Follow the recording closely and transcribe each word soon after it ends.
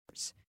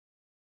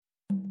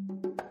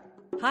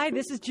Hi,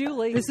 this is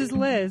Julie. This is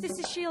Liz. This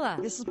is Sheila.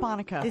 This is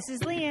Monica. This is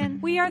Leanne.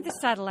 We are the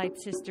Satellite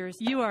Sisters.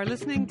 You are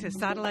listening to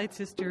Satellite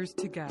Sisters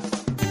to Go.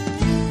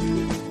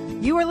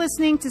 You are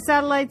listening to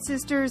Satellite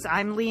Sisters.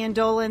 I'm Leanne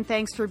Dolan.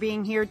 Thanks for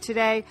being here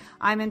today.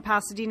 I'm in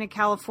Pasadena,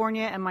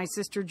 California, and my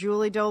sister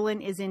Julie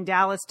Dolan is in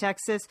Dallas,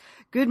 Texas.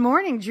 Good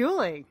morning,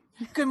 Julie.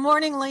 Good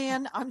morning,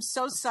 Leanne. I'm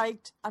so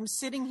psyched. I'm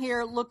sitting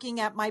here looking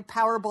at my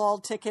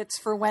Powerball tickets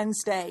for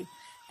Wednesday.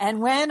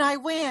 And when I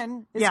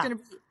win, it's going to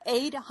be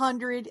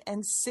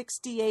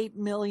 $868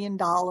 million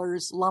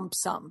lump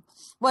sum.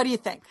 What do you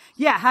think?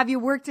 Yeah. Have you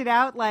worked it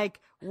out?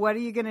 Like, what are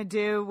you going to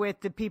do with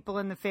the people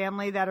in the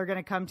family that are going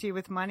to come to you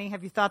with money?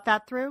 Have you thought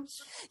that through?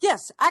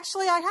 Yes,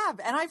 actually I have.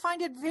 And I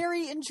find it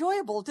very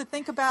enjoyable to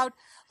think about,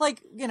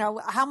 like, you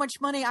know, how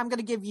much money I'm going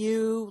to give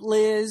you,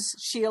 Liz,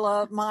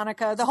 Sheila,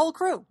 Monica, the whole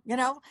crew, you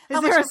know? Is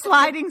there a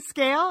sliding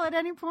scale at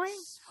any point?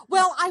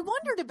 Well, I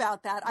wondered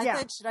about that. I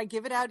thought, should I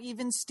give it out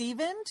even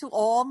Steven to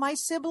all my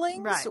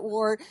siblings? Right.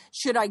 Or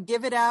should I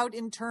give it out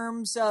in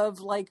terms of,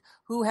 like,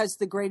 who has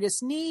the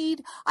greatest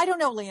need? I don't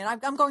know, Leanne.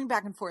 I'm going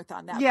back and forth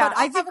on that. Yeah, but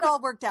I have it all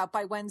worked out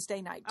by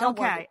Wednesday night. Don't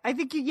worry. I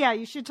think,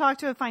 you should talk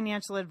to a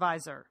financial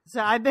advisor.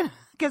 So I've been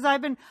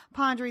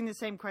pondering the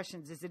same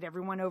questions. Is it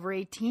everyone over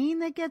 18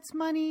 that gets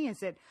money?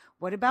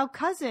 What about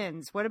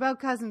cousins? What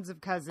about cousins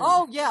of cousins?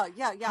 Oh, yeah.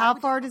 How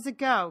far does it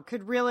go?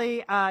 Could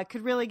really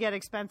get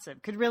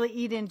expensive. Could really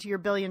eat into your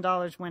 $1 billion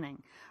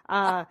winning.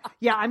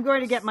 I'm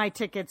going to get my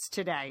tickets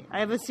today.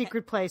 I have a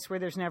secret place where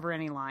there's never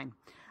any line.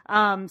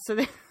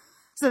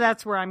 So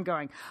that's where I'm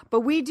going. But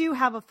we do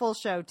have a full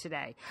show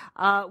today.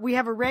 We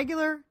have a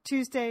regular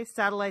Tuesday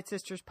Satellite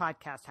Sisters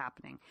podcast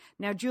happening.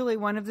 Now, Julie,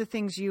 one of the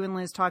things you and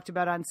Liz talked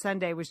about on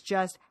Sunday was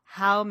just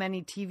how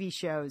many TV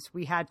shows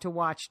we had to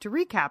watch to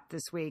recap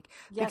this week.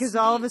 Yes, because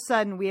all of a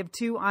sudden we have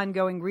two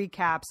ongoing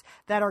recaps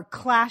that are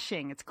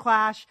clashing. It's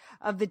clash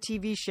of the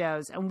TV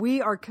shows, and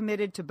we are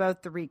committed to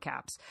both the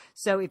recaps.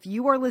 So if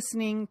you are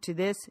listening to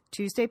this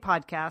Tuesday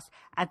podcast,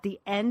 at the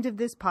end of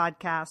this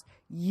podcast,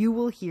 you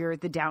will hear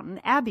the Downton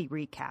Abbey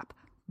recap.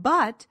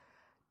 But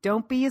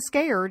don't be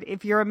scared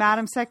if you're a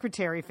Madam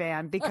Secretary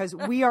fan, because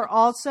we are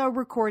also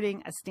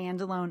recording a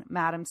standalone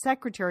Madam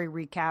Secretary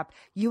recap.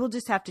 You will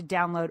just have to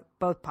download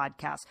both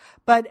podcasts,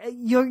 but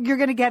you're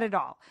going to get it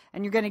all,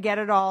 and you're going to get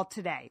it all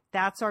today.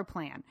 That's our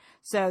plan.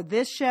 So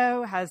this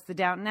show has the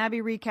Downton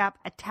Abbey recap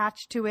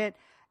attached to it,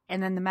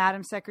 and then the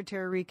Madam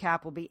Secretary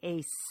recap will be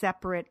a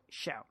separate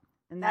show.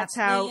 And that's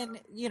how,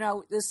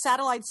 the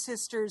Satellite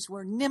Sisters,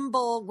 we're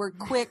nimble, we're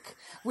quick,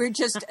 we're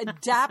just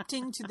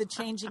adapting to the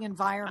changing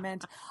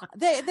environment.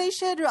 They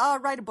should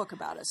write a book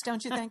about us,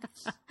 don't you think?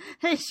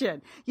 They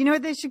should. You know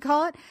what they should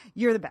call it?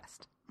 You're the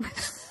best.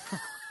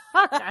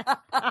 Okay.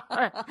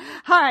 All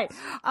right.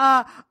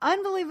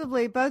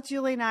 Unbelievably, both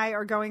Julie and I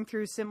are going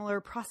through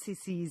similar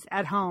processes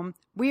at home.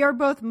 We are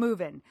both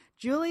moving.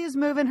 Julie is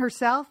moving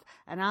herself,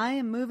 and I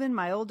am moving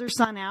my older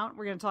son out.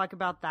 We're going to talk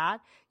about that.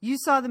 You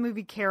saw the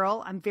movie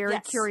Carol. I'm very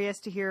curious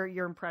to hear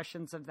your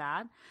impressions of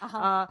that.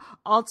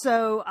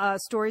 Also,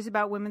 stories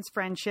about women's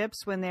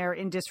friendships when they're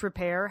in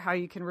disrepair, how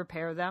you can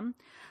repair them.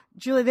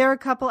 Julie, there are a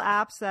couple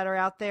apps that are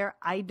out there.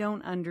 I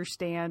don't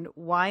understand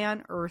why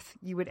on earth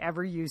you would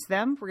ever use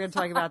them. We're going to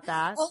talk about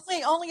that.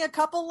 Only a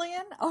couple,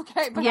 Leanne?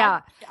 Okay. But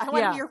yeah. I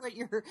want to hear what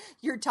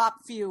your top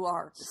few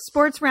are.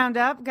 Sports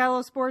Roundup. Got a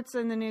little sports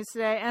in the news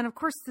today. And, of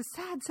course, the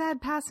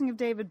sad passing of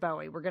David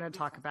Bowie we're going to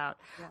talk about.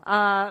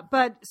 Yeah.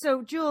 But,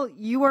 so, Julie,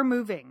 you are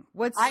moving.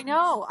 I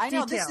know.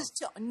 Details? This is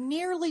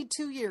nearly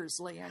 2 years,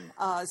 Leanne,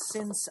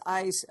 since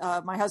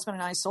my husband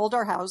and I sold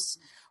our house.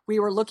 We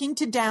were looking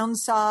to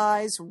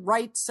downsize,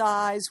 right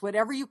size,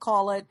 whatever you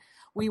call it.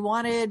 We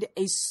wanted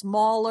a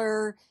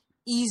smaller,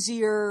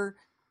 easier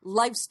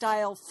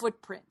lifestyle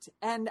footprint.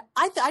 And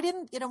I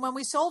didn't, when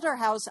we sold our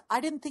house, I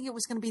didn't think it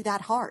was going to be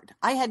that hard.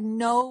 I had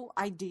no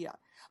idea.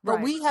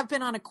 But we have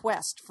been on a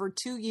quest for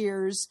 2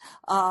 years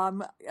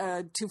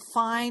to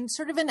find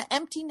sort of an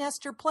empty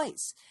nester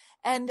place.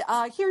 And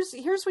here's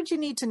what you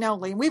need to know,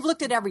 Lee. We've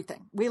looked at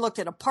everything. We looked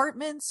at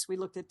apartments. We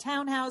looked at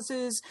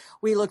townhouses.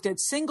 We looked at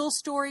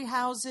single-story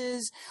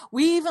houses.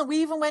 We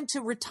even went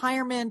to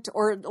retirement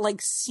or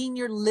like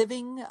senior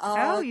living.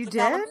 You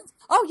did?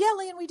 Oh yeah,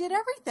 Lee, and we did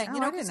everything. Oh,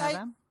 I didn't know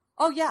that.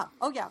 Oh yeah.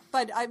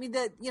 But I mean,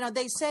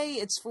 they say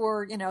it's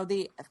for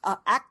the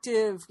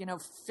active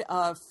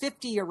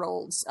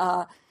 50-year-olds.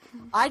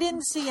 I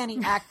didn't see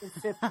any active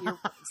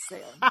 50-year-olds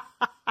there.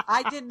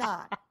 I did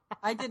not.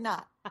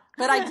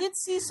 But I did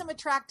see some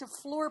attractive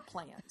floor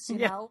plans, you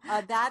know,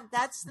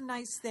 that's the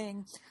nice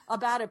thing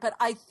about it. But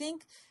I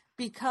think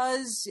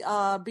because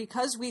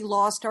we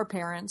lost our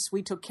parents,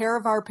 we took care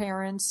of our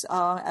parents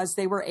as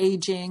they were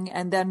aging.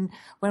 And then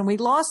when we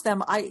lost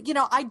them, I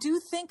do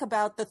think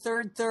about the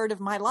third of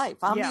my life.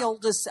 I'm the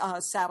oldest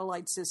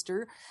satellite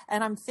sister,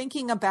 and I'm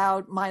thinking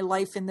about my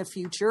life in the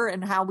future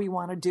and how we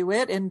want to do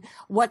it and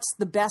what's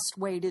the best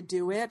way to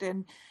do it.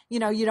 And,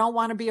 you don't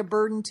want to be a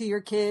burden to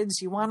your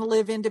kids. You want to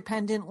live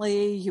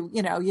independently. You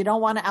don't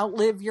want to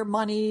outlive your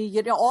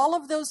money. All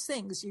of those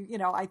things,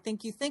 I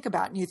think you think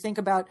about, and you think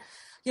about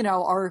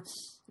our,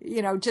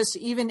 just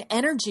even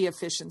energy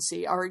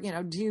efficiency, or,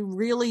 do you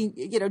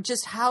really,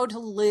 just how to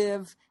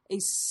live a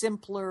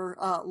simpler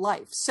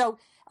life. So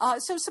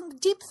some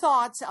deep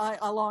thoughts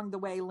along the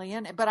way,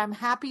 Lian, but I'm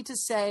happy to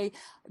say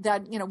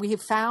that, we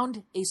have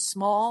found a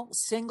small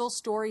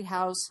single-story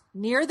house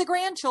near the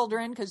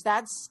grandchildren, because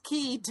that's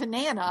key to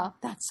Nana.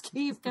 That's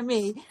key to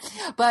me.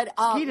 But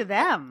key to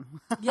them.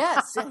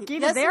 Yes. Key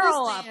yes, to their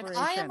whole Dan. operation.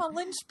 I am a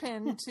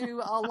linchpin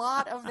to a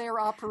lot of their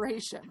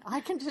operation.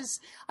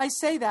 I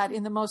say that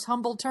in the most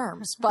humble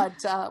terms,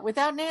 but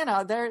without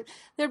Nana,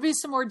 there'd be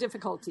some more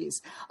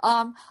difficulties.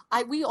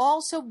 We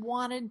also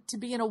wanted to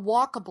be in a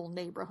walkable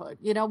neighborhood.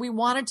 We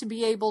wanted to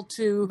be able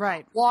to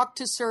walk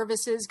to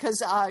services,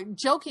 because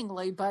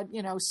jokingly, but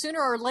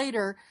sooner or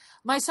later,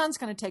 my son's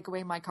going to take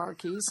away my car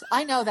keys.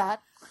 I know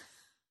that.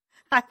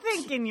 I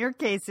think in your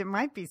case, it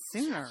might be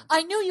sooner.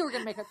 I knew you were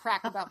going to make a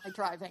crack about my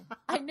driving.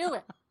 I knew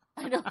it.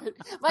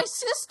 My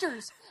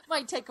sisters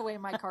might take away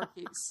my car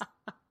keys.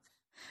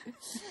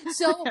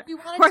 So we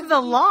wanted the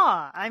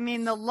law. I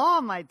mean, the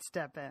law might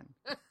step in.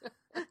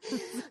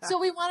 So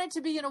we wanted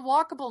to be in a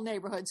walkable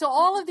neighborhood. So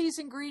all of these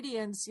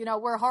ingredients,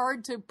 were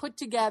hard to put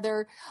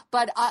together,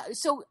 but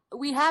so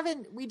we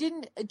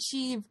didn't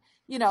achieve,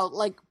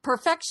 like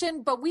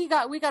perfection, but we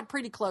got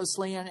pretty close,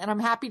 Lian. And I'm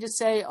happy to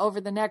say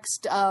over the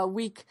next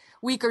week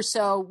or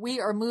so, we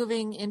are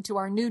moving into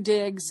our new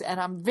digs, and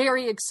I'm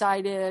very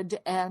excited,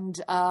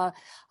 and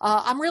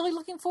I'm really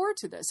looking forward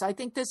to this. I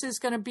think this is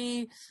going to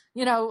be,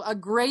 a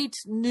great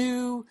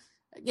new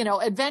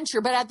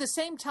adventure, but at the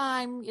same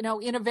time,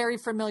 in a very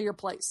familiar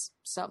place.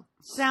 So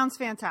sounds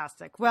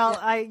fantastic. Well,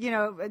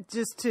 yeah.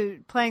 Just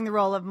to playing the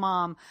role of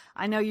mom,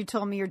 I know you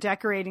told me your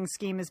decorating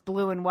scheme is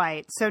blue and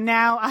white. So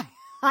now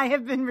I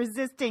have been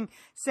resisting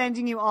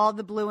sending you all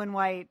the blue and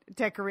white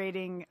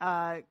decorating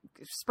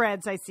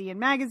spreads I see in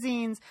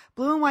magazines.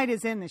 Blue and white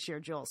is in this year,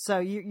 Jules. So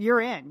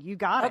you're in. You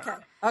got it.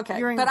 Okay.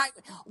 You're in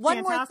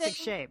one more fantastic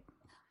thing. shape.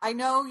 I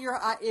know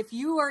if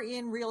you are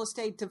in real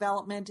estate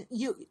development,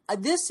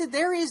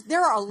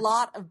 there are a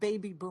lot of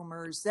baby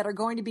boomers that are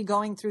going to be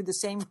going through the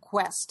same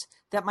quest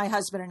that my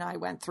husband and I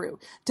went through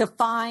to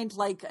find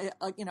like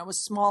a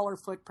smaller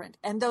footprint.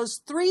 And those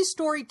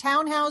 3-story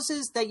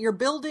townhouses that you're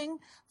building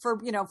for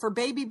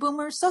baby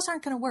boomers, those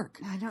aren't going to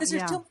work because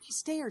there's too many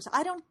stairs.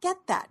 I don't get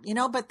that,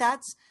 but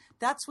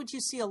that's what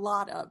you see a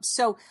lot of.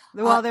 So,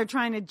 they're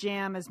trying to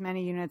jam as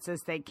many units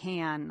as they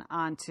can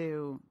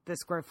onto the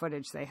square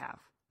footage they have.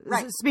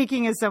 Right.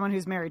 Speaking as someone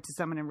who's married to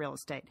someone in real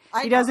estate,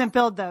 he doesn't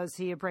build those;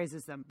 he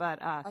appraises them.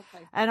 But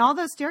and all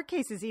those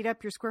staircases eat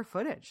up your square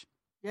footage.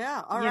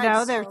 Yeah, all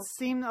right. They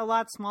seem a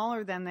lot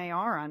smaller than they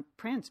are on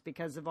print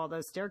because of all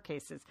those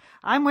staircases.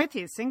 I'm with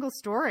you. Single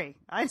story.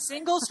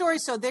 Single story.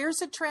 So there's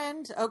a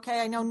trend.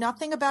 Okay, I know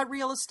nothing about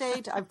real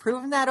estate. I've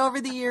proven that over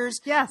the years.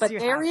 Yes, but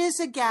there is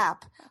a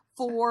gap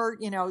for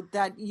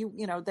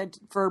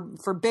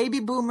for baby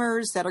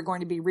boomers that are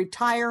going to be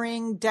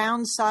retiring,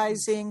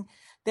 downsizing.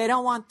 They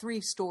don't want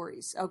 3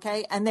 stories,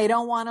 okay? And they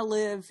don't want to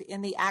live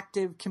in the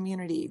active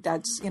community.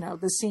 That's,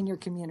 the senior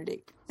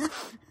community.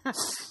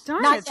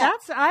 Darn it.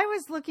 I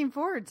was looking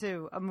forward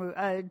to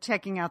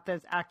checking out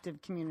those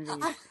active communities.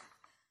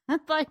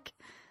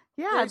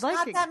 There's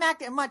not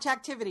that much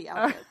activity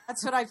out there.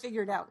 That's what I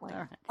figured out.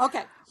 Right.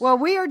 Okay. Well,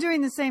 we are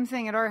doing the same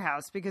thing at our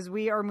house because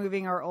we are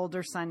moving our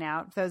older son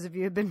out. Those of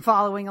you who have been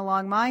following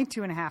along my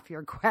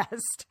 2.5-year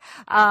quest,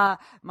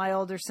 my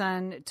older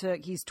son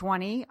he's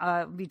 20,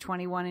 be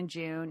 21 in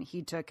June.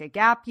 He took a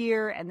gap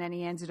year and then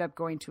he ended up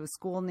going to a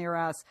school near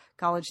us,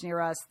 college near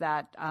us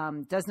that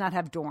does not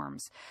have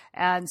dorms.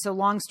 And so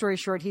long story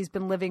short, he's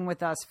been living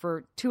with us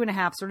for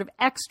 2.5 sort of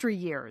extra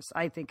years,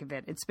 I think of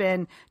it. It's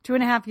been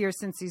 2.5 years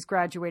since he's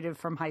graduated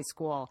from high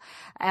school,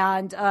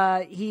 and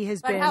he has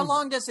been. But how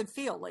long does it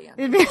feel, Lian?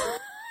 In real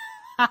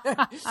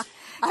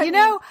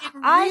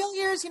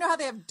years, how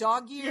they have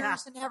dog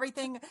years and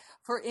everything.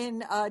 For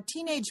in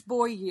teenage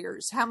boy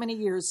years, how many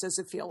years does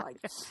it feel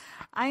like?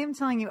 I am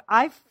telling you,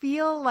 I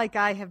feel like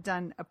I have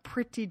done a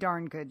pretty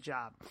darn good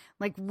job.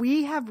 Like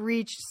we have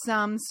reached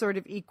some sort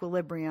of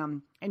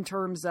equilibrium in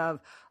terms of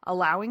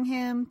allowing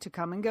him to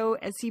come and go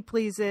as he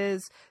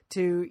pleases,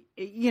 to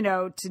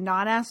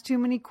not ask too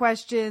many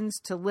questions,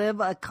 to live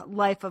a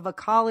life of a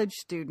college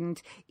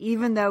student,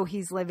 even though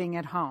he's living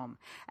at home.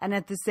 And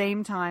at the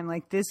same time,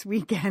 like this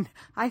weekend,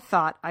 I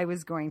thought I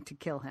was going to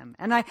kill him.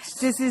 And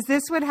is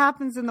this what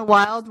happens in the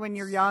wild when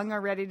you're young or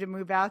ready to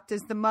move out?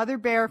 Does the mother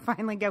bear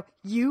finally go,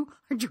 you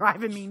are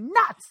driving me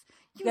nuts.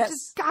 You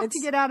just got to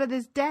get out of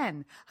this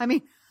den. I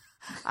mean,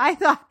 I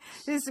thought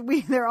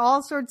there are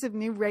all sorts of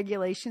new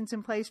regulations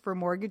in place for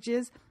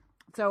mortgages.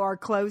 So our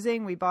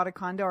closing, we bought a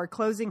condo. Our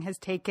closing has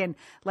taken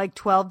like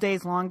 12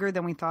 days longer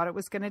than we thought it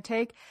was going to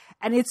take.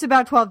 And it's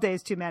about 12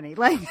 days too many.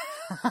 Like,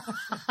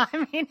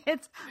 I mean,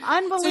 it's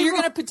unbelievable. So you're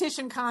going to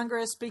petition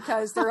Congress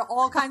because there are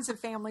all kinds of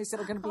families that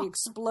are going to be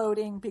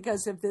exploding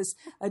because of this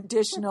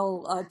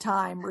additional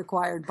time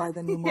required by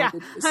the new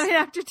mortgages. I mean,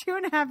 after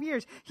 2.5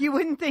 years, you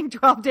wouldn't think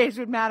 12 days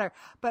would matter.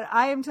 But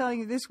I am telling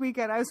you, this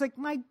weekend, I was like,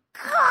 my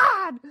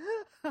God,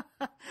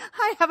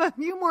 I have a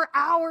few more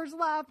hours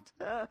left.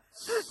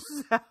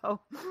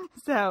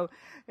 So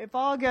if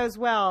all goes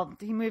well,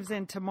 he moves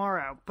in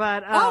tomorrow.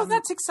 But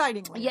that's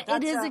exciting. Yeah,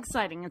 it is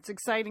exciting. It's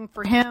exciting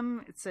for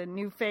him. It's a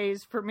new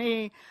phase for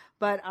me.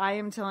 But I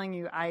am telling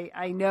you,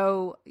 I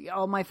know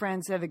all my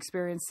friends have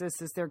experienced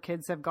this as their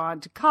kids have gone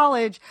to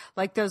college.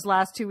 Like those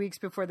last 2 weeks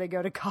before they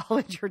go to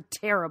college are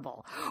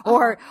terrible.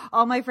 Or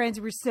all my friends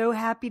who were so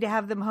happy to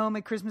have them home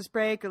at Christmas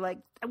break are like,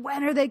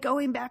 when are they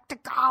going back to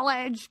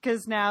college?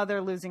 Because now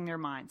they're losing their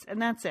minds. And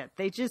that's it.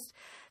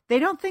 They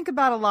don't think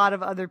about a lot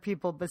of other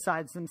people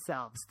besides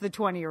themselves, the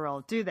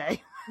 20-year-old, do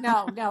they?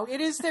 No,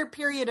 it is their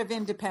period of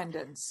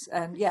independence.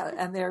 And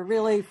they're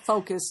really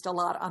focused a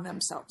lot on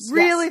themselves.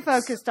 Really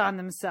focused on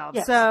themselves.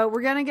 Yes. So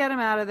we're going to get him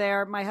out of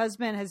there. My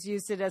husband has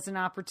used it as an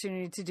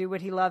opportunity to do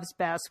what he loves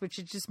best, which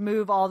is just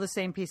move all the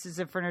same pieces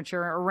of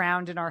furniture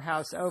around in our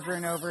house over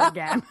and over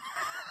again.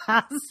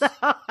 So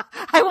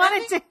I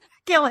wanted to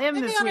kill him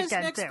maybe this on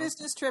weekend, his next too.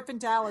 business trip in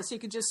Dallas, he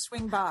could just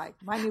swing by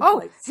my new Oh,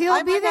 place.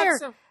 he'll be there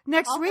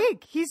next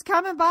week. He's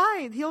coming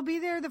by. He'll be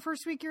there the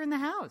first week you're in the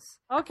house.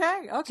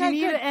 Okay. Do you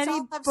need good. any So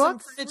I'll have some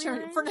books?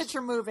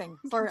 furniture moving.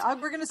 We're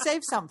going to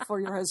save some for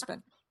your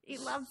husband. He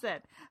loves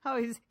it.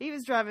 Oh, he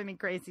was driving me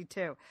crazy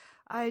too.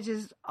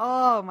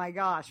 Oh my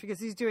gosh, because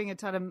he's doing a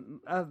ton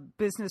of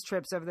business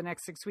trips over the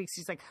next 6 weeks.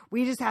 He's like,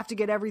 we just have to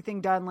get everything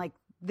done like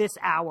this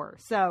hour.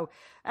 So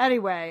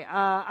anyway,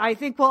 I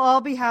think we'll all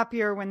be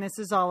happier when this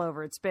is all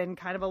over. It's been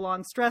kind of a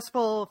long,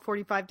 stressful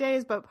 45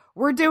 days, but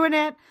we're doing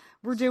it.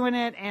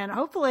 And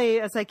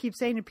hopefully, as I keep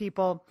saying to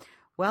people,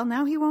 well,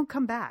 now he won't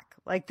come back.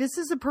 Like, this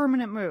is a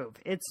permanent move.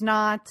 It's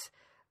not,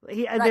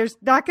 there's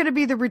not going to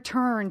be the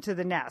return to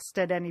the nest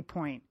at any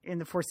point in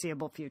the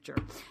foreseeable future.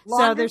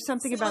 So there's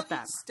something about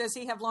that. Does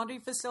he have laundry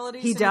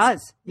facilities? He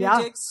does.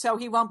 Yeah. So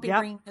he won't be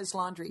bringing his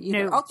laundry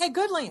either. No. Okay,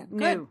 good, Lian.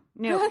 Good.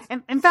 No. Good.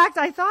 And in fact,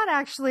 I thought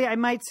actually I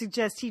might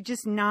suggest he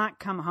just not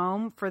come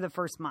home for the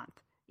first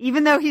month,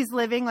 even though he's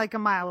living like a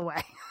mile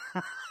away.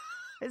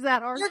 Is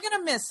that hard? You're going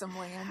to miss him,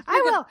 Lian. I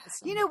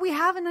will. We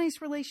have a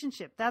nice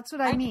relationship. That's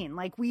what I mean.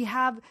 Like, we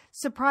have,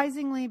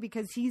 surprisingly,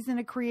 because he's in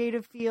a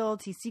creative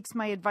field, he seeks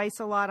my advice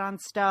a lot on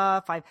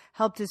stuff. I've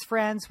helped his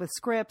friends with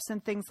scripts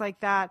and things like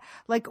that.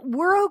 Like,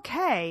 we're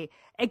okay,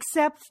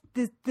 except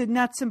the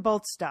nuts and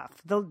bolts stuff,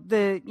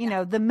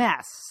 the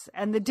mess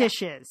and the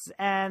dishes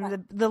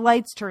and the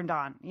lights turned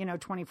on,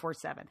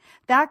 24/7.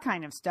 That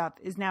kind of stuff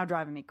is now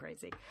driving me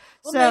crazy.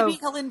 Well, so maybe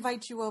he'll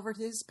invite you over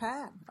to his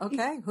pad.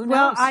 Okay, who knows?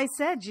 Well, I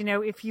said,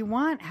 if you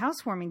want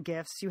housewarming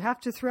gifts, you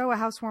have to throw a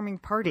housewarming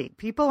party.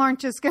 People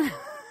aren't just going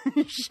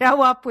to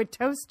show up with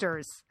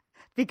toasters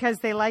because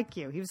they like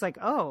you. He was like,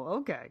 oh,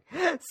 okay.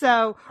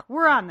 So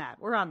we're on that.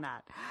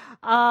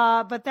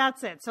 But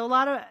that's it. So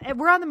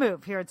we're on the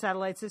move here at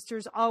Satellite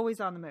Sisters,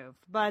 always on the move.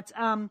 But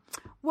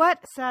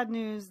what sad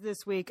news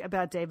this week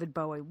about David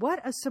Bowie.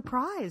 What a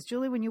surprise,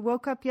 Julie, when you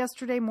woke up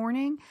yesterday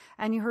morning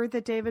and you heard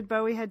that David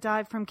Bowie had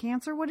died from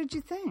cancer. What did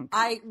you think?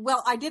 I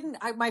didn't.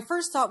 My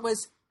first thought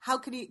was, how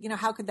could he,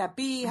 how could that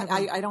be?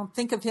 I don't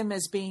think of him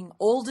as being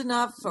old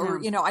enough or,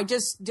 I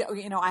just,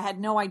 I had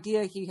no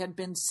idea he had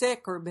been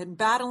sick or been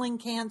battling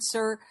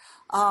cancer.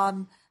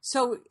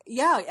 So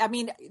yeah, I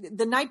mean,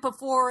 the night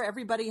before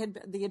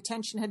the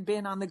attention had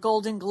been on the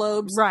Golden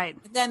Globes. Right.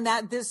 Then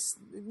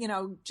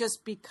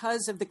just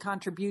because of the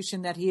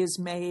contribution that he has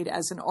made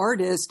as an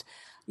artist,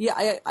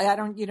 yeah,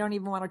 you don't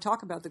even want to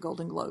talk about the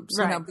Golden Globes,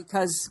 right.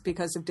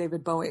 Because of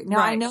David Bowie. Now,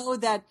 right. I know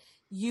that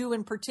you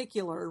in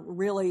particular,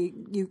 really,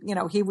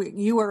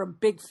 you were a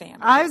big fan.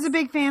 I was a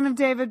big fan of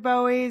David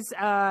Bowie's.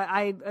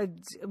 I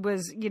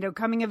was,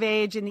 coming of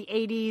age in the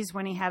 80s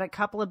when he had a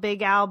couple of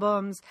big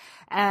albums,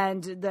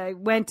 and I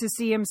went to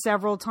see him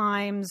several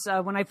times.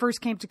 When I first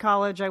came to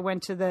college, I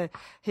went to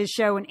his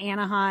show in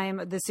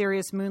Anaheim, the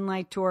Sirius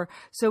Moonlight Tour.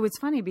 So it's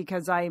funny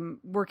because I'm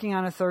working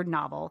on a third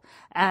novel,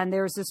 and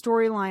there's a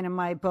storyline in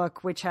my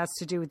book which has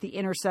to do with the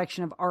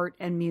intersection of art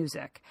and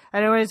music. I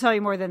don't want to tell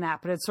you more than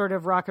that, but it's sort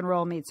of rock and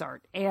roll meets art.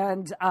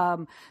 And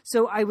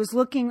so I was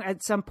looking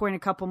at some point a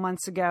couple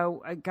months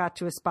ago, I got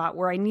to a spot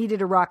where I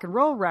needed a rock and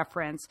roll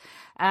reference.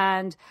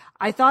 And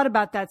I thought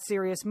about that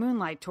Sirius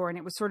Moonlight Tour, and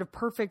it was sort of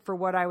perfect for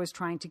what I was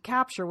trying to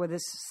capture with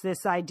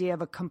this idea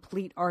of a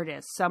complete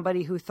artist,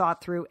 somebody who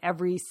thought through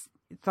every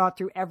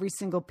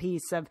single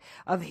piece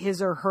of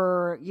his or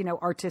her,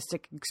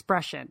 artistic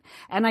expression.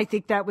 And I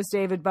think that was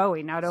David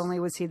Bowie. Not only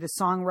was he the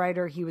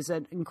songwriter, he was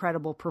an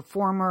incredible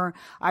performer.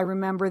 I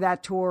remember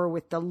that tour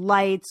with the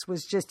lights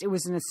it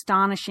was an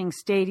astonishing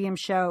stadium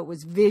show. It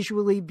was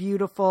visually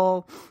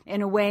beautiful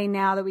in a way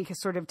now that we can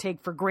sort of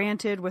take for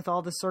granted with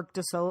all the Cirque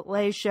du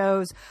Soleil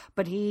shows.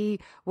 But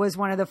he was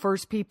one of the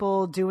first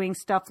people doing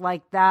stuff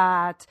like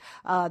that.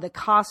 The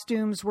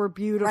costumes were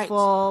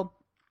beautiful.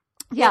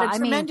 Right. He had a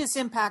tremendous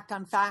impact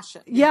on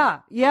fashion.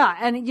 Yeah.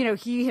 And,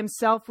 he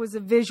himself was a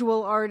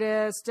visual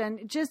artist,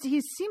 and just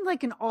he seemed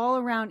like an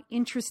all-around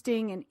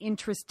interesting and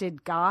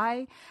interested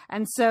guy.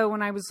 And so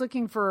when I was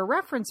looking for a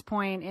reference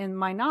point in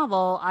my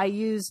novel, I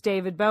used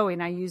David Bowie,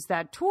 and I used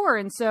that tour.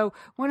 And so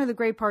one of the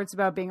great parts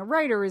about being a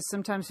writer is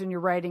sometimes when you're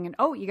writing and,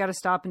 you got to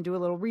stop and do a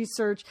little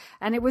research.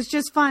 And it was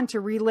just fun to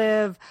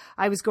relive.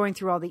 I was going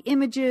through all the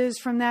images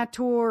from that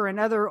tour and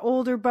other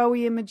older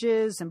Bowie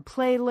images and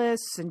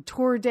playlists and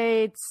tour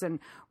dates and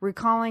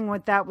recalling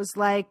what that was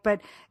like.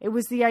 But it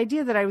was the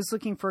idea that I was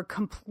looking for a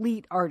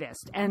complete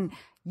artist, and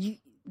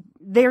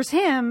there's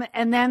him,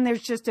 and then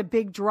there's just a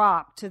big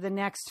drop to the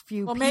next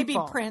few people. Maybe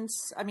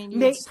Prince. I mean,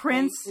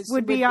 Prince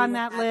would be on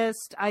that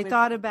list. I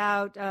thought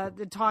about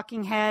the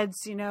Talking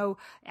Heads.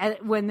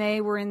 When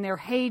they were in their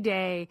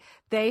heyday,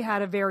 they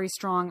had a very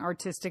strong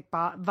artistic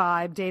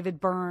vibe. David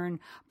Byrne,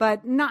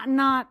 but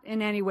not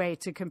in any way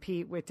to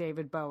compete with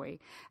David Bowie.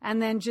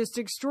 And then just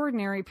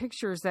extraordinary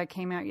pictures that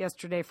came out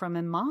yesterday from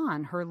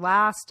Iman, her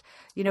last,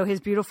 his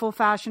beautiful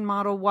fashion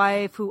model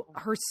wife, who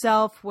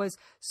herself was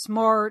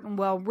smart and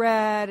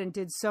well-read and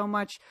did so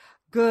much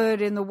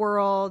good in the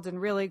world and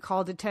really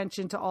called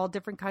attention to all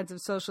different kinds of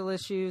social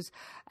issues.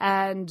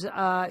 And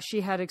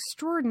she had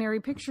extraordinary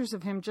pictures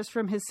of him just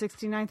from his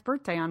 69th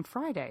birthday on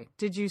Friday.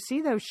 Did you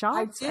see those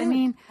shots? I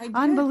did.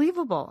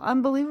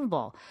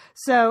 Unbelievable.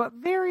 So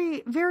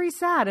very, very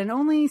sad, and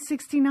only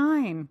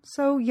 69.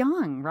 So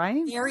young,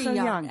 right? Very so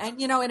young. And,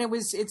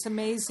 it's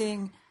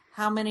amazing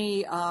how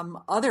many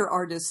other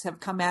artists have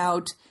come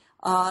out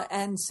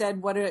and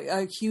said what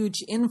a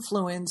huge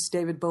influence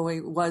David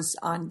Bowie was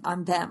on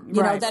them.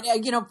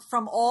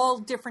 From all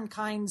different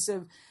kinds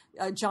of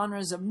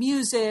genres of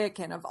music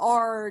and of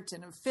art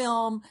and of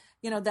film,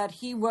 that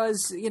he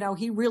was,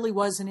 he really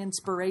was an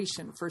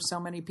inspiration for so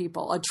many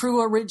people, a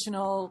true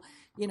original,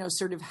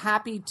 sort of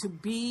happy to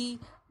be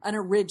an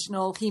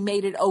original. He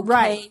made it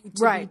okay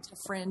to be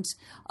different,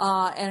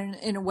 and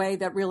in a way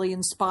that really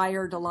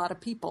inspired a lot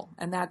of people.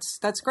 And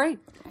that's great.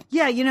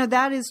 Yeah,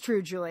 that is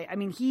true, Julie. I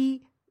mean,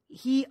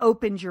 he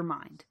opened your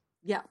mind.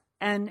 Yeah.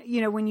 And,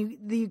 when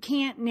you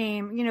can't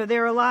name,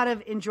 there are a lot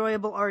of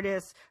enjoyable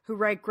artists who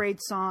write great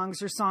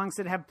songs, or songs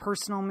that have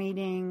personal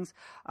meanings,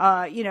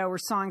 or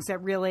songs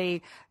that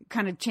really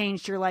kind of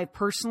changed your life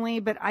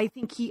personally. But I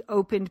think he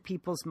opened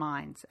people's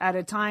minds at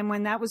a time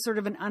when that was sort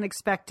of an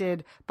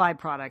unexpected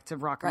byproduct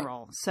of rock and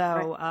roll.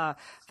 So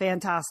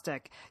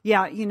fantastic.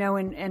 Yeah.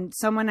 And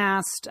someone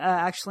asked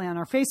actually on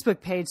our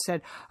Facebook page,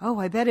 said, "Oh,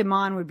 I bet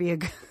Iman would be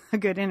a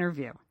good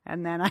interview."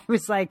 And then I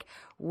was like,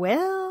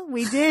 well,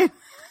 we did.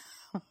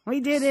 We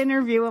did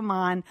interview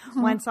Iman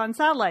once on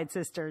Satellite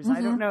Sisters. I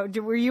don't know.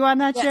 Were you on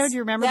that show? Do you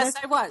remember this?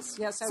 Yes, I was.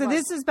 Yes, I was. So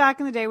this is back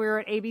in the day. We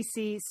were at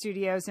ABC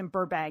Studios in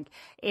Burbank.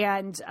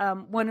 And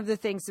one of the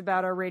things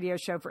about our radio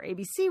show for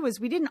ABC was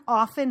we didn't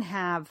often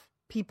have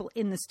people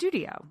in the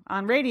studio.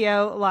 On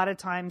radio, a lot of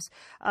times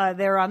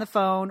they're on the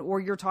phone, or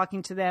you're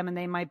talking to them and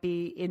they might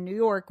be in New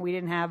York. We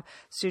didn't have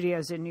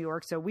studios in New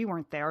York, so we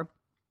weren't there.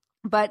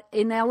 But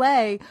in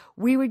LA,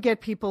 we would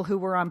get people who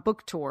were on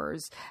book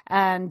tours,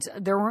 and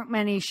there weren't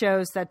many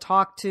shows that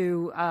talked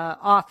to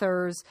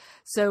authors.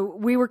 So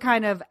we were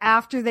kind of,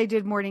 after they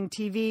did morning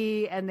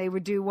TV and they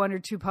would do one or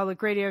two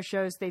public radio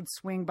shows, they'd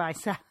swing by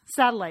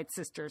Satellite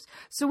Sisters.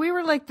 So we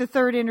were like the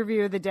third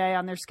interview of the day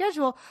on their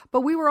schedule,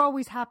 but we were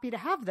always happy to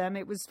have them.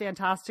 It was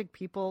fantastic.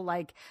 People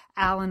like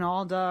Alan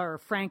Alda or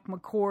Frank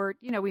McCourt.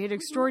 We had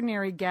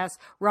extraordinary guests,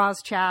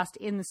 Roz Chast,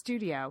 in the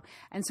studio.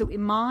 And so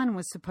Iman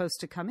was supposed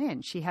to come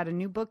in. She had a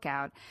new book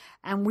out,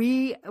 and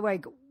we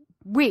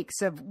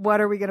weeks of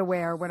what are we going to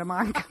wear when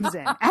Iman comes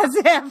in,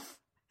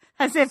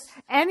 as if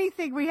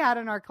anything we had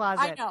in our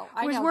closet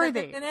was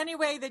worthy. In any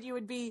way that you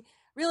would be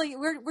really,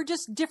 we're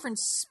just different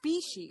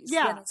species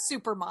than a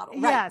supermodel.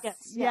 Right?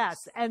 Yes.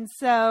 And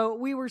so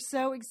we were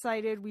so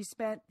excited. We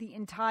spent the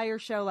entire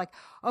show like,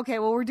 okay,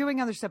 well, we're doing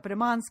other stuff, but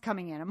Iman's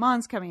coming in.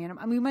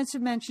 And we must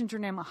have mentioned her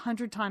name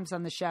 100 times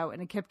on the show,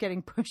 and it kept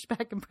getting pushed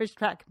back and pushed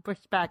back and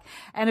pushed back.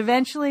 And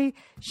eventually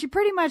she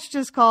pretty much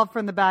just called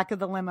from the back of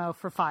the limo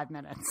for 5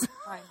 minutes.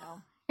 I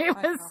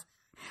know.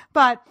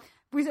 But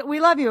we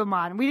love you,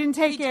 Iman. We didn't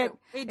take it.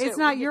 It's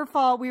not your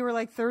fault. We were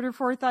like third or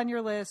fourth on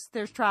your list.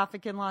 There's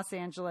traffic in Los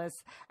Angeles,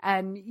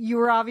 and you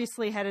were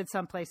obviously headed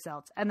someplace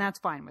else, and that's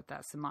fine with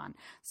us, Iman.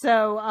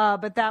 So,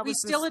 but we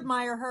still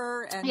admire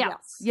her, and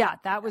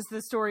that was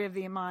the story of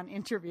the Iman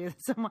interview.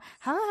 Someone,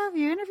 how have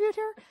you interviewed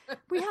her?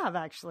 We have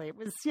actually. It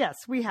was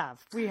we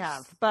have.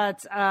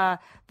 But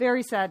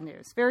very sad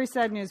news.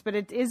 But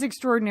it is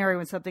extraordinary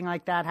when something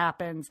like that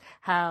happens.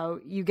 How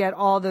you get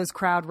all those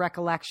crowd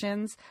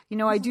recollections.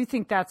 I do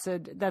think that's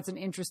an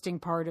interesting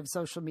part of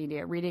social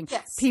media, reading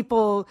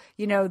people,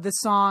 the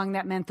song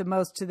that meant the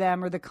most to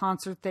them, or the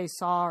concert they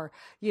saw, or,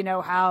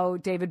 how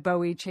David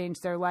Bowie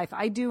changed their life.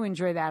 I do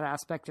enjoy that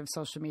aspect of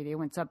social media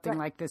when something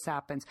like this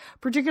happens,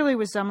 particularly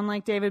with someone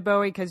like David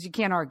Bowie, because you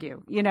can't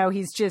argue.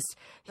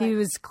 He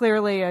was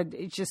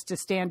clearly just a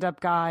stand-up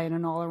guy and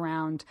an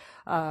all-around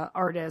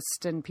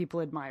artist, and people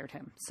admired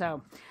him.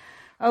 So,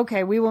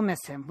 Okay, we will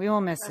miss him. We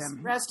will miss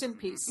him. Rest in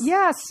peace.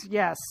 Yes,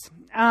 yes.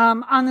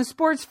 On the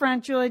sports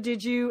front, Julia,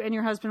 did you and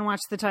your husband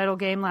watch the title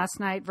game last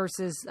night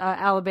versus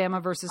Alabama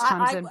versus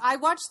Clemson? I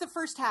watched the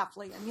first half,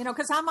 Liam.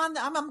 Because I'm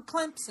a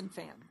Clemson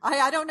fan.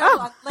 I don't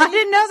know. I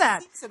didn't know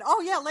that. Season,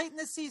 oh yeah, late in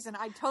the season,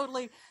 I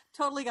totally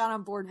got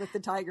on board with the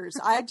Tigers.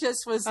 I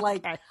just was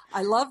like,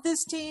 I love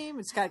this team.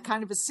 It's got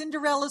kind of a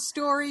Cinderella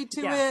story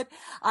to it.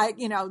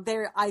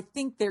 I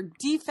think their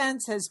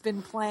defense has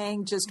been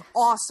playing just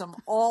awesome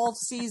all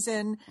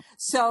season.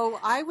 So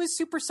I was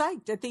super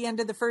psyched at the end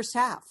of the first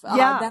half. Then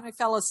I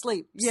fell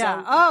asleep.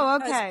 Yeah.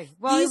 So, okay.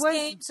 Well, these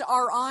games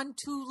are on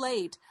too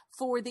late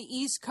for the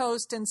East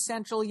Coast and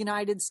Central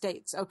United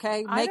States.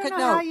 Okay, I don't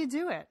know how you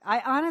do it.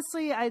 I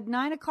honestly, at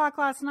 9:00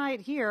 last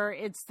night here,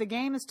 the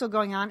game is still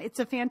going on. It's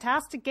a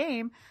fantastic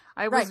game.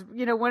 I was,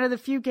 one of the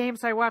few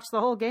games I watched the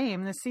whole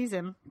game this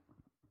season.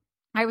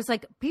 I was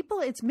like,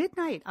 it's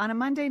midnight on a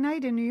Monday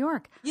night in New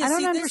York. I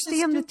don't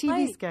understand the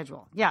TV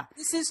schedule. Yeah,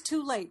 this is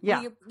too late.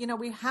 Yeah,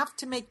 we have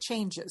to make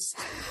changes.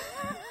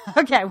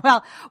 Okay,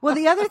 well,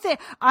 the other thing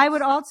I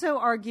would also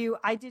argue,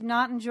 I did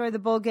not enjoy the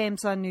bowl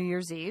games on New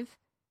Year's Eve.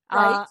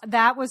 Right.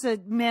 That was a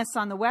miss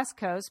on the West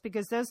Coast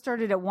because those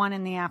started at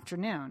 1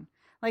 p.m.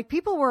 Like,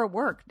 people were at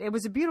work. It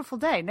was a beautiful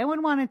day. No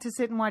one wanted to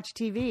sit and watch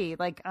TV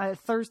like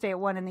Thursday at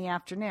 1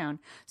 p.m.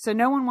 So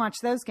no one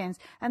watched those games.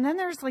 And then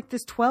there's like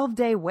this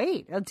 12-day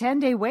wait, a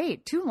 10-day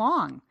wait, too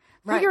long.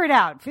 Figure it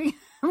out.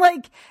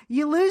 Like,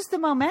 you lose the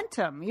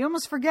momentum. You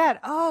almost forget,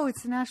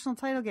 it's the national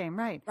title game.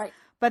 Right.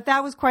 But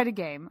that was quite a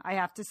game, I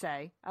have to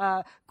say.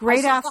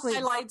 Great athlete. The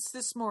highlights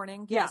this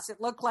morning. Yes,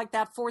 it looked like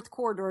that fourth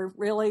quarter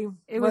really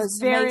It was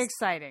very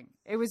exciting.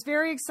 It was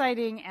very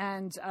exciting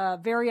and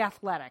very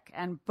athletic.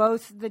 And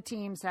both the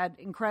teams had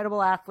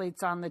incredible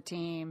athletes on the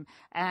team.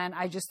 And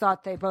I just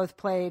thought they both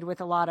played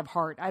with a lot of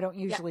heart. I don't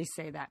usually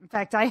say that. In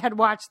fact, I had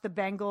watched the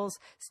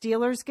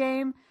Bengals-Steelers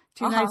game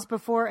 2 nights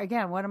before.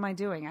 Again, what am I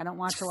doing? I don't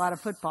watch a lot of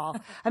football.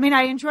 I mean,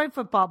 I enjoy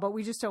football, but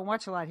we just don't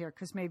watch a lot here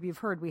because maybe you've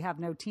heard we have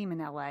no team in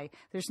LA.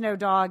 There's no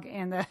dog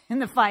in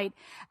the fight.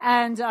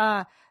 And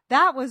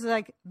that was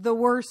like the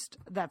worst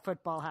that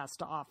football has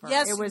to offer.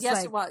 Yes, it was.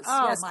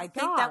 Oh, yes, my God. I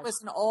think that was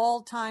an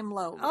all-time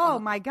low. Oh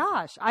my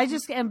gosh.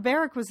 And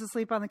Barrick was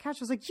asleep on the couch.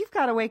 I was like, you've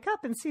got to wake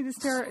up and see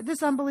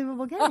this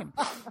unbelievable game.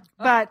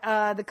 But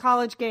the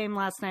college game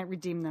last night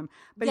redeemed them.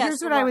 But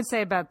here's what I would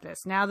say about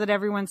this. Now that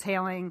everyone's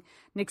hailing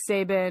Nick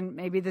Saban,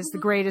 maybe this is the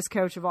greatest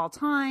coach of all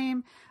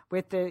time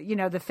with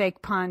the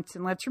fake punt.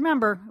 And let's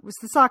remember, it was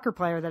the soccer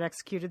player that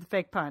executed the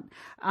fake punt.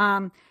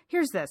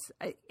 Here's this.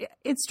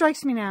 It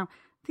strikes me now.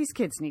 These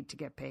kids need to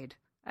get paid.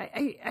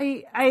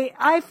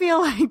 I feel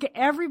like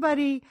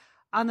everybody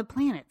on the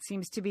planet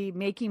seems to be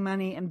making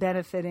money and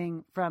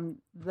benefiting from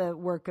the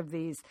work of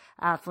these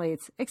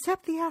athletes,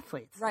 except the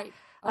athletes. Right.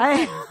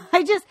 Okay.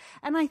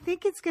 I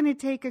think it's going to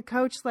take a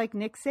coach like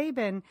Nick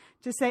Saban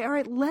to say, all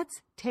right,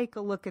 let's take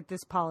a look at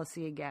this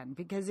policy again.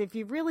 Because if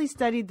you've really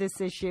studied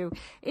this issue,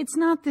 it's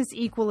not this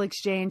equal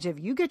exchange of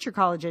you get your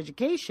college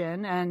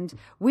education and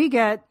we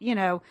get,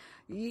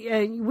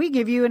 we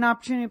give you an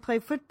opportunity to play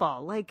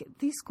football. Like,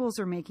 these schools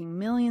are making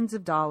millions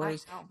of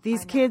dollars.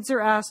 These kids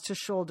are asked to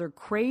shoulder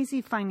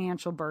crazy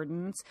financial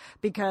burdens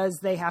because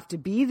they have to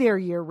be there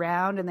year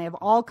round and they have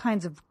all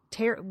kinds of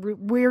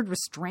weird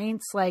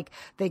restraints, like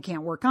they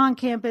can't work on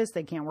campus,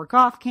 they can't work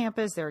off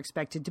campus, they're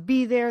expected to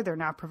be there, they're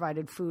not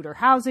provided food or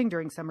housing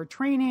during summer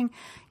training.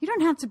 You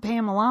don't have to pay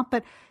them a lot,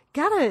 but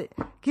gotta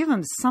give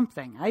them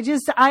something. I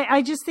just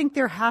think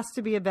there has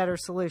to be a better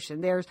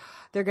solution. They're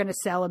going to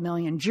sell 1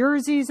 million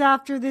jerseys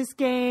after this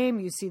game.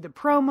 You see the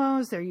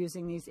promos. They're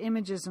using these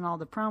images in all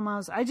the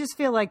promos. I just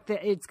feel like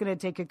it's going to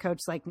take a coach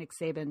like Nick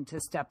Saban to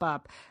step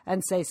up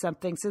and say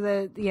something so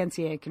that the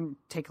NCAA can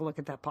take a look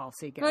at that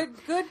policy again.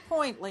 Good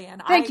point,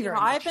 Leanne. Thank you very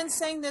much. I've been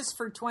saying this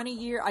for 20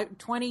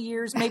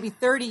 years, maybe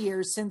 30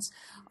 years since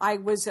I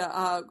was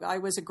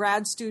a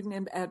grad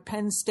student at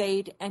Penn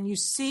State, and you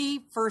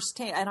see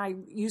firsthand, and I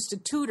used to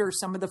tutor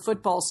some of the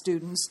football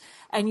students,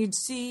 and you'd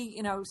see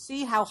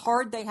how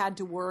hard they had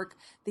to work,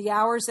 the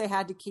hours they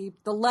had to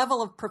keep, the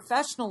level of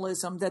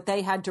professionalism that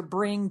they had to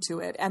bring to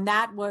it. And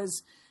that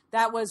was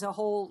a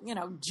whole,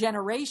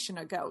 generation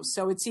ago.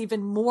 So it's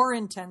even more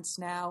intense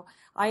now.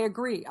 I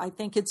agree. I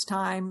think it's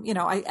time,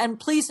 and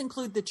please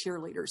include the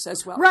cheerleaders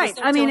as well. Right.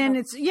 I mean, and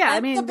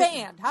the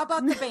band. How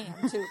about the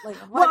band too?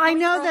 Well, I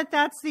know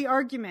that's the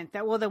argument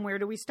that, well, then where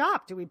do we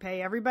stop? Do we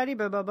pay everybody?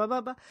 Blah, blah, blah,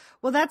 blah, blah.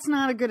 Well, that's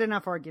not a good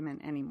enough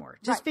argument anymore.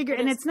 Just figure,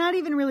 and it's not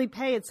even really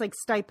pay. It's like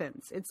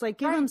stipends. It's like,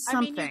 give them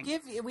something. I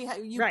mean, pay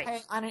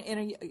in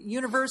a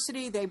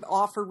university, they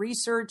offer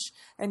research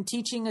and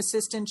teaching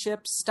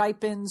assistantships,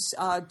 stipends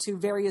to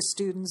various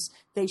students.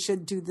 They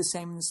should do the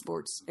same in the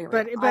sports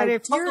area. But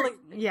if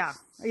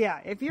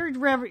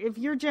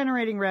you're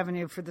generating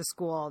revenue for the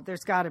school,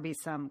 there's got to be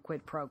some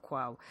quid pro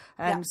quo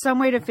and some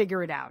way to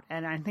figure it out.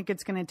 And I think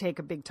it's going to take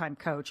a big time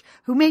coach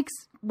who makes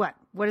what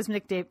does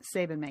Nick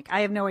Saban make? I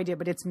have no idea,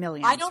 but it's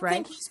millions. I don't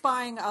think he's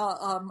buying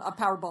a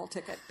Powerball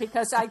ticket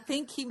because I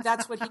think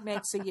that's what he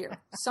makes a year,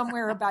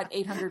 somewhere about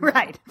 $800 million.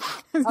 Right.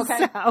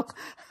 Okay.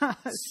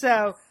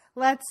 So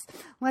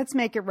let's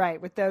make it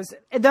right with those.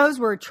 Those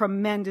were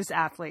tremendous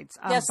athletes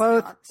on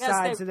both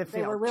sides of the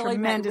field. They were really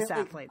tremendous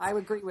really, athletes. I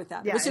would agree with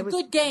that. Yeah, it was a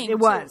good game. It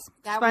was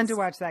fun to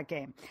watch that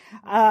game.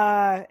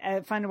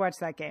 Fun to watch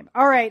that game.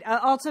 All right.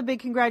 Also, big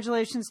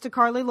congratulations to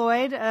Carly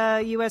Lloyd,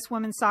 U.S.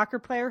 women's soccer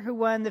player who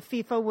won the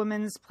FIFA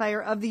Women's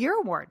Player of the Year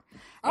award,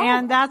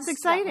 and that's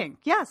exciting.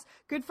 Yes,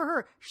 good for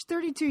her. She's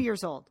 32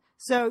 years old,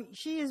 so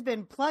she has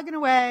been plugging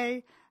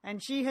away. And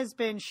she has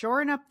been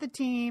shoring up the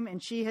team,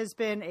 and she has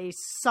been a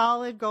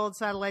solid gold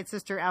satellite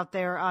sister out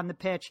there on the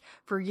pitch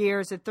for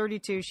years. At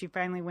 32, she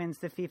finally wins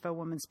the FIFA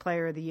Women's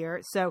Player of the Year.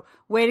 So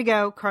way to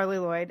go, Carly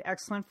Lloyd.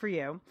 Excellent for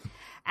you.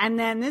 And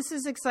then this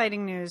is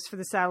exciting news for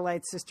the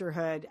Satellite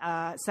Sisterhood.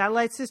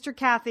 Satellite Sister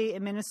Kathy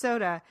in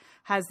Minnesota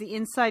has the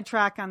inside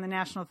track on the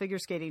National Figure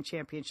Skating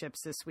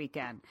Championships this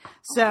weekend.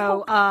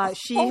 So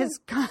she has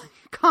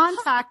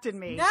contacted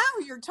me. Now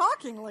you're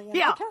talking, Leah.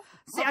 Yeah. Okay.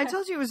 See, I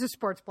told you it was a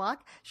sports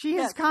block. She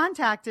has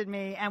contacted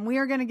me, and we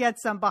are going to get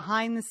some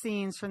behind the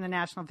scenes from the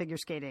National Figure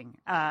Skating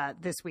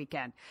this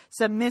weekend.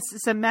 Some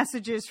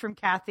messages from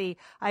Kathy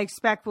I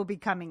expect will be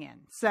coming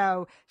in.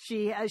 So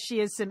she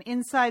has some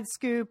inside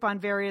scoop on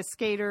various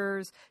skaters.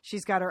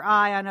 She's got her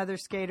eye on other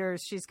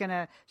skaters. She's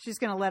gonna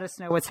let us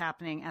know what's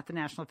happening at the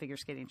National Figure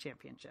Skating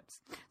Championships.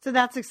 So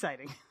that's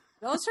exciting.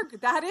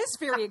 That is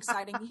very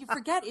exciting. You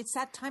forget it's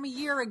that time of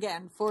year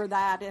again for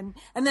that, and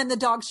then the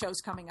dog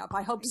show's coming up.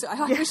 I hope so.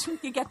 I wish we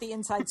could get the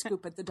inside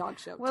scoop at the dog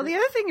show. Well, the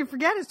other thing you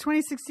forget is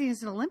 2016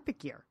 is an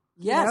Olympic year.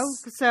 Yes. You know?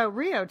 So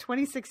Rio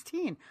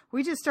 2016,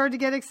 we just started to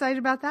get excited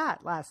about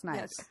that last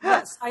night.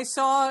 Yes. I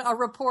saw a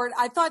report.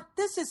 I thought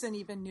this isn't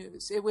even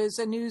news. It was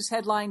a news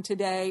headline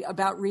today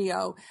about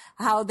Rio,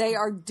 how they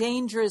are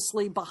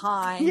dangerously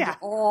behind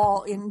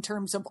all in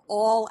terms of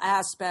all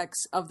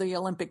aspects of the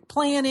Olympic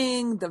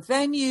planning, the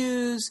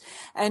venues,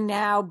 and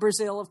now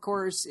Brazil, of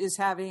course, is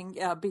having,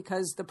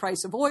 because the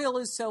price of oil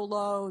is so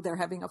low, they're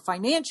having a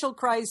financial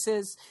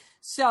crisis.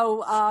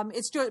 So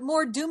it's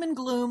more doom and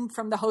gloom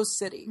from the host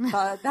city. Isn't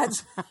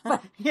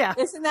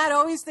that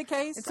always the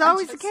case? It's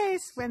always the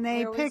case when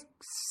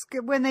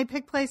they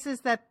pick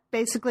places that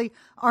basically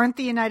aren't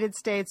the United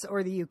States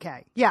or the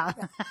UK. Yeah,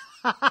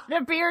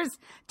 it appears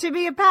to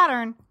be a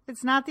pattern.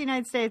 It's not the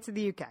United States or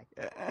the UK.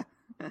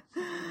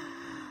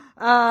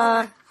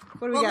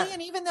 What do we got?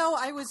 Leanne, even though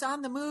I was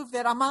on the move,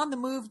 I'm on the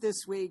move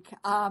this week,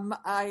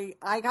 I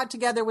got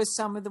together with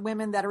some of the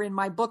women that are in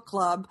my book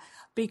club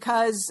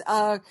because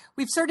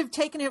we've sort of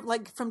taken it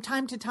like from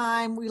time to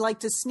time. We like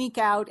to sneak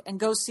out and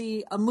go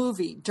see a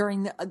movie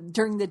during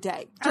the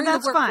day.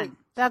 That's fine.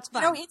 That's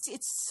fine. You know,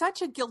 it's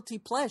such a guilty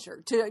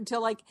pleasure to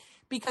like,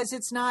 because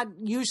it's not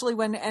usually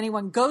when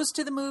anyone goes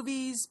to the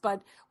movies,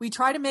 but we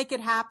try to make it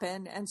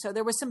happen. And so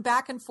there was some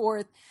back and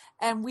forth,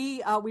 and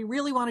we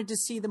really wanted to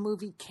see the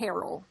movie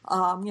Carol.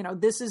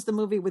 This is the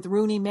movie with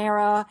Rooney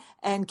Mara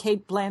and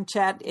Cate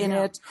Blanchett in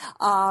it.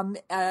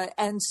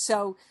 And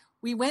so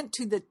we went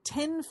to the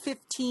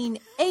 10:15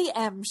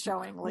 a.m.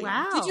 showing.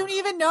 Wow. Did you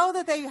even know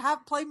that they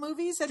play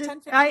movies at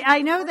 10:15?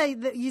 I know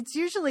it's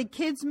usually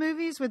kids'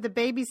 movies with the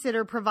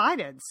babysitter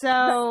provided.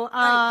 So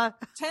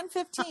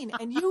 10:15,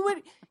 and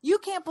you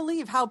can't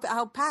believe how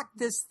packed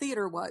this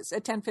theater was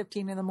at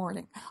 10:15 in the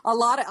morning.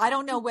 I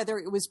don't know whether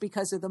it was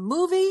because of the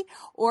movie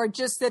or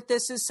just that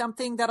this is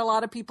something that a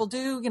lot of people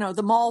do. You know,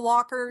 the mall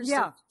walkers,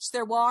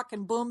 their walk,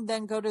 and boom,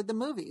 then go to the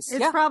movies.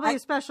 It's probably a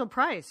special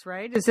price,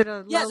 right? Is it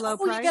a low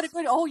price?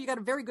 You got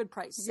a very good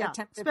price. Yeah,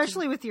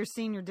 especially with your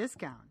senior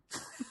discount.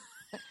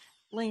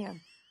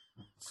 Leanne.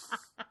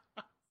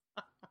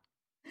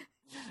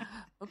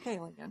 Okay,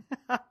 Leanne.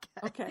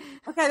 Okay.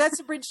 That's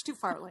a bridge too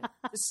far, Leanne.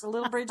 It's a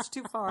little bridge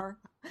too far.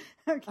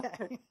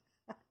 Okay.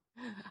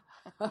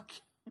 All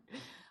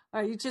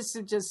right, you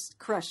just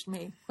crushed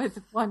me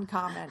with one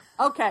comment.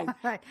 Okay.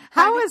 Right.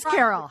 How was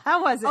Carol?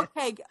 How was it?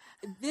 Okay,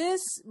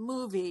 this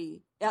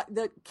movie,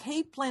 the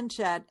Cate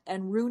Blanchett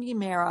and Rooney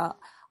Mara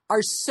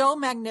are so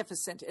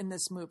magnificent in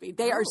this movie.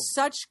 They are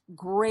such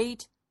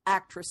great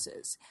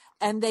actresses,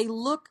 and they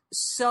look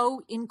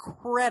so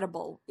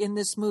incredible in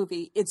this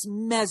movie. It's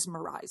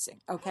mesmerizing,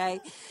 okay?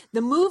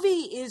 The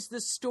movie is the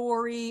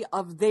story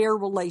of their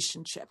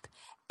relationship,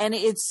 and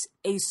it's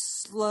a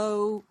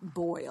slow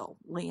boil,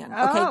 Leanne.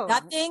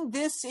 Okay,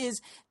 this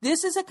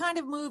is a kind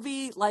of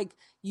movie like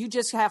you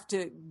just have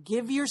to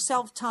give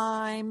yourself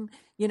time.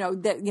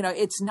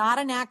 It's not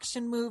an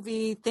action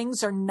movie.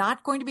 Things are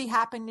not going to be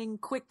happening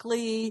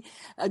quickly.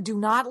 Do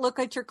not look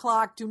at your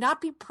clock. Do not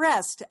be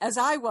pressed, as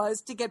I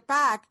was, to get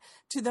back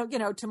to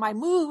to my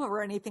move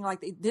or anything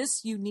like that.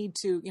 This you need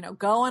to,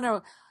 go on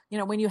a,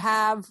 when you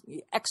have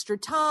extra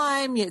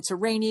time, it's a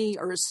rainy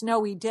or a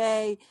snowy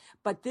day.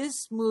 But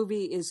this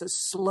movie is a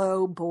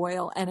slow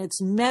boil, and it's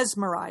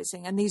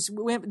mesmerizing. And these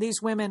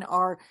women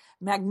are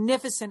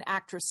magnificent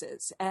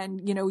actresses,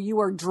 and you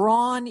are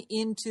drawn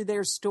into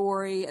their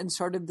story and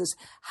sort of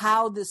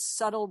how this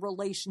subtle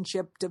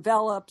relationship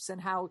develops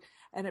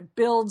and it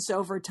builds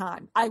over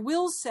time. I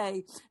will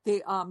say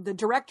the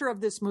director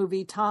of this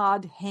movie,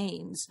 Todd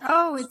Haynes.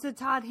 Oh, it's a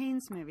Todd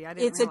Haynes movie. I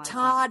didn't realize a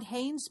Todd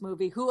Haynes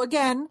movie, who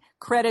again,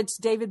 credit credits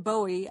David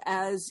Bowie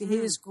as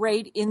his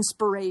great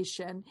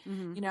inspiration,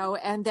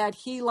 and that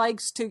he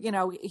likes to,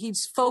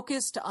 he's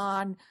focused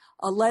on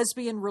a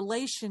lesbian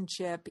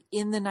relationship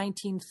in the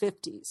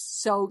 1950s.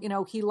 So,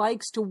 he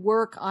likes to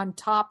work on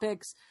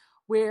topics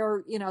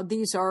where,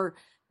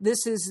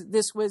 this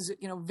was,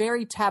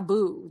 very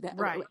taboo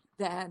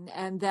then,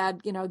 and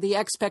that, the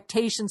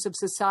expectations of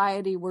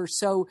society were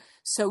so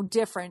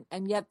different.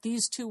 And yet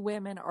these two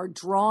women are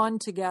drawn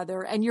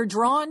together, and you're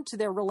drawn to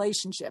their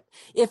relationship.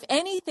 If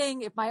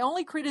anything, if my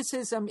only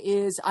criticism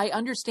is, I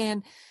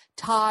understand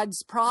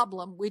Todd's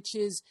problem, which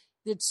is,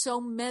 it's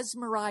so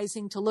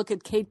mesmerizing to look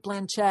at Cate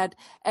Blanchett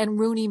and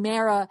Rooney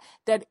Mara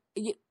that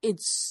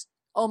it's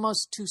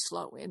almost too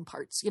slow in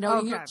parts.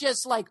 You're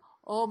just like,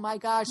 oh my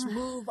gosh,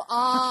 move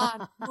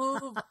on,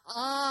 move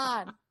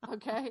on.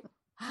 Okay.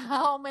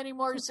 How many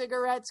more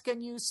cigarettes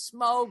can you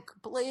smoke,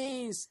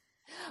 please?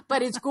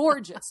 But it's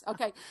gorgeous.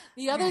 Okay.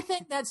 The other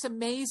thing that's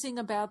amazing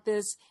about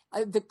this,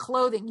 the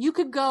clothing, you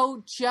could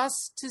go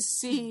just to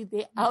see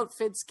the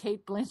outfits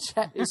Cate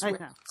Blanchett is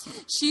wearing.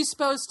 She's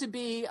supposed to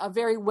be a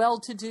very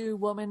well-to-do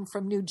woman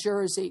from New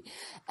Jersey,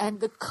 and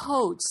the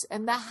coats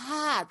and the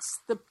hats,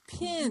 the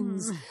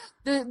pins,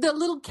 the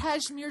little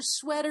cashmere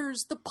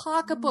sweaters, the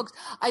pocketbooks.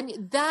 I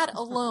mean, that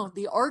alone,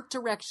 the art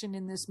direction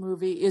in this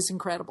movie is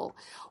incredible.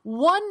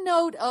 One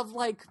note of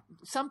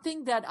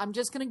something that I'm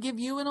just going to give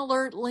you an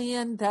alert,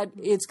 Lian, that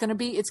it's going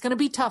to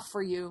be tough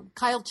for you.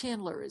 Kyle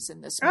Chandler is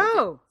in this movie.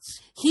 Oh,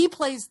 he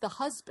plays the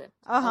husband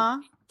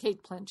of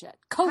Cate Blanchett.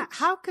 Coach.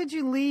 How could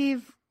you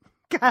leave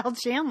Kyle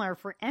Chandler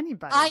for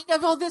anybody? I know.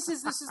 Well, this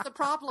is the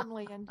problem,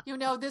 Lian.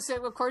 This.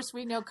 Of course,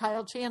 we know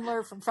Kyle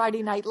Chandler from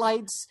Friday Night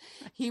Lights.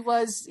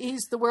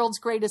 He's the world's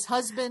greatest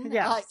husband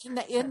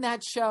in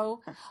that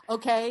show.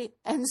 Okay,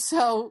 and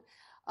so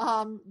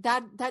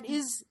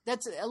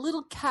that's a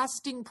little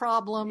casting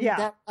problem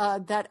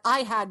that I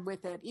had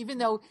with it. Even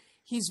though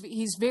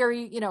he's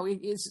very,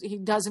 he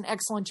does an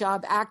excellent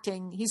job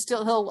acting,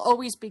 he'll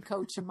always be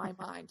Coach in my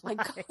mind. Like,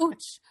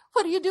 Coach,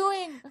 what are you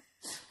doing?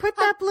 Put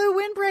that blue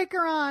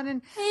windbreaker on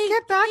and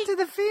get back to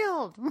the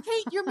field.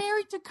 Kate, you're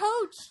married to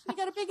Coach. You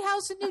got a big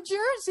house in New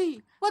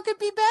Jersey. What could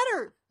be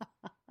better?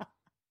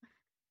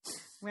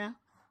 Well,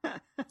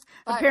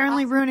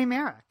 apparently Rooney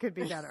Mara could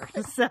be better.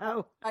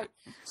 So,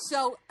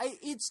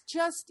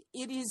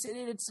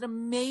 it's an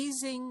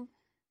amazing,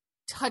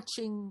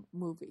 touching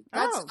movie.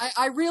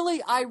 I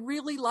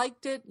really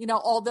liked it.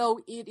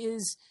 Although it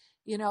is,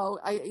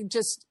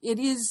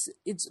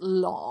 it's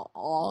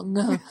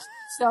long.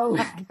 So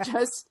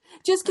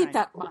just keep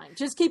that in mind.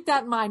 Just keep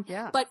that in mind.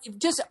 Yeah. But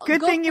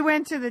good thing you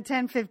went to the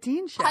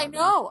 10:15 show. I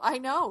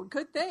know.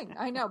 Good thing.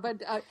 I know.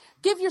 But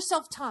give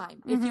yourself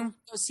time if you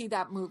go see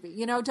that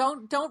movie.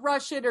 Don't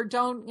rush it, or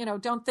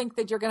don't think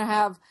that you're going to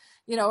have,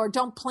 or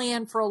don't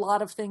plan for a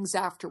lot of things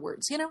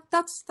afterwards.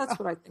 That's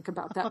what I think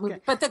about that movie.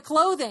 But the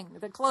clothing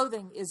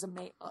is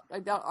amazing.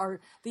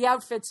 The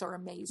outfits are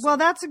amazing. Well,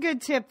 that's a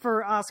good tip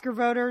for Oscar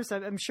voters.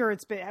 I'm sure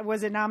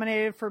was it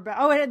nominated for?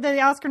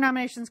 The Oscar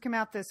nominations come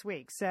out this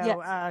week. So,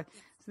 yes.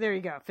 So there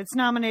you go. If it's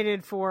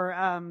nominated for,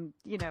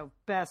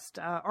 best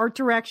art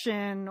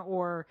direction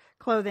or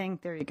clothing,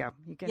 there you go.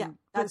 You can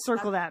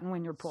circle that and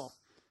win your poll.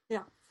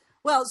 Yeah.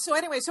 Well, so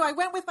anyway, I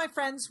went with my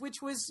friends, which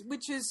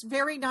is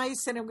very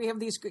nice. And we have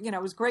these,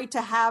 it was great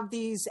to have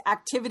these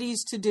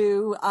activities to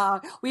do.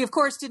 We, of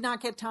course, did not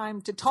get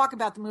time to talk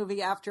about the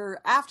movie after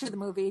the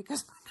movie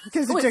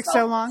because it took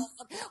so long.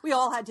 We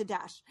all had to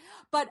dash.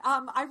 But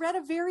I read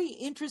a very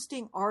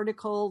interesting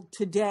article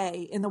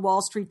today in the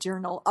Wall Street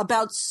Journal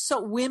about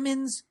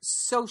women's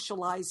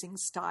socializing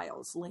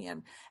styles,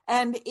 Lian.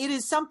 And it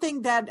is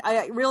something that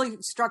really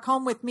struck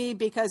home with me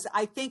because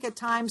I think at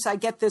times I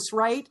get this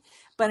right,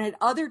 but at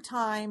other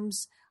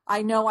times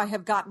I know I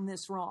have gotten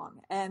this wrong.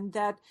 And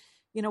that,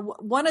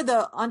 one of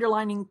the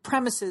underlining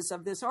premises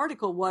of this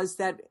article was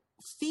that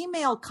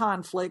female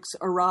conflicts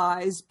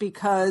arise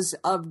because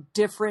of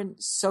different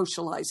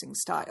socializing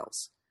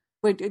styles.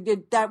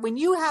 That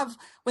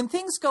when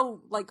things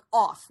go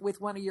off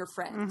with one of your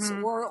friends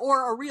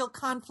or a real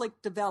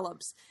conflict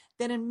develops,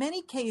 then in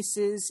many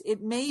cases,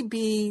 it may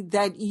be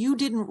that you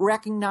didn't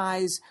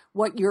recognize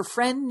what your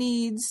friend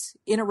needs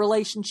in a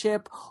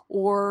relationship,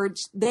 or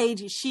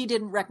she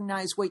didn't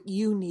recognize what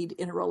you need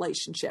in a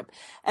relationship.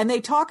 And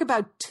they talk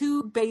about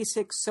two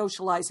basic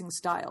socializing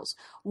styles.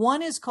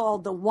 One is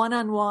called the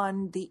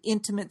one-on-one, the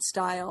intimate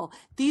style.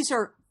 These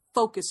are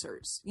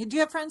focusers. Do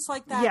you have friends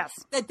like that? Yes.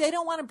 That they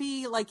don't want to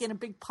be in a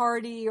big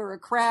party or a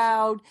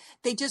crowd.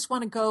 They just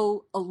want to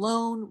go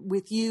alone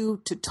with you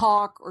to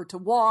talk or to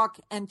walk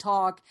and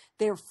talk.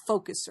 They're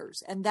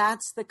focusers. And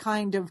that's the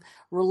kind of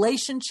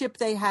relationship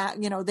they have,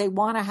 they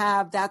want to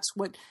have. That's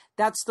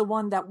the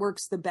one that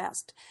works the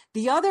best.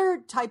 The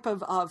other type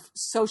of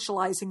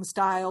socializing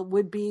style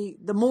would be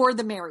the more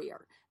the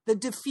merrier. The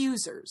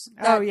diffusers.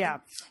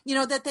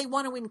 That they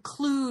want to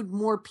include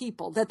more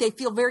people, that they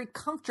feel very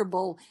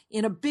comfortable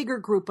in a bigger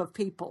group of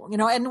people,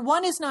 and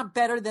one is not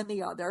better than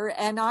the other.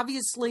 And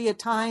obviously at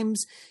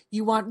times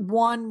you want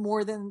one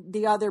more than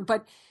the other,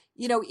 but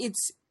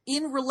it's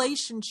in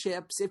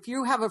relationships. If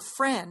you have a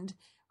friend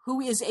who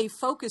is a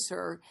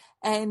focuser,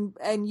 and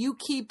you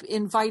keep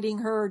inviting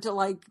her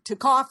to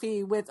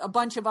coffee with a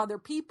bunch of other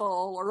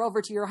people or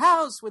over to your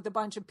house with a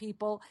bunch of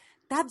people,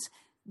 that's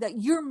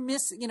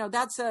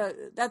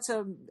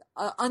a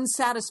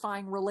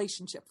unsatisfying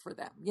relationship for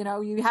them.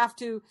 You have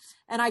to,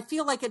 and I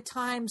feel like at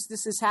times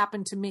this has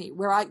happened to me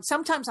where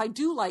sometimes I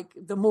do like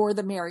the more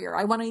the merrier.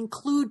 I want to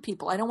include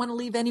people. I don't want to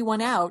leave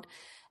anyone out.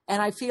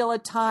 And I feel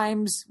at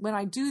times when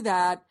I do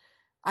that,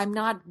 I'm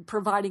not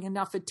providing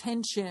enough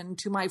attention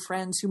to my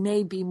friends who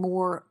may be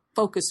more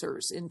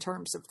focusers in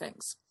terms of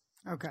things.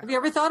 Okay. Have you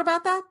ever thought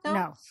about that?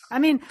 No. I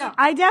mean, No.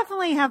 I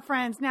definitely have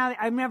friends now.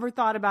 I've never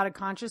thought about it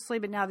consciously,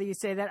 but now that you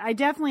say that, I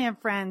definitely have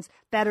friends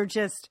that are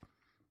just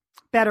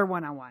better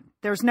one-on-one.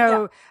 There's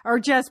no, or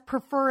just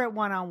prefer it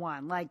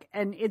one-on-one.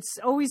 And it's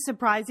always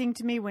surprising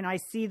to me when I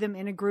see them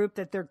in a group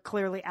that they're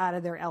clearly out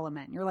of their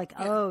element. You're like,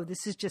 oh,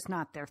 this is just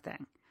not their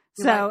thing.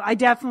 So right. I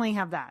definitely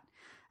have that.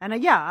 And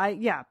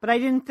but I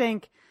didn't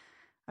think,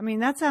 I mean,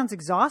 that sounds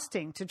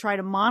exhausting to try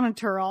to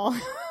monitor all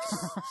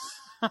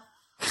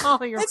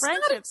your It's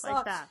friendships not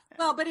like that.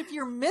 Well, but if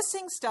you're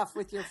missing stuff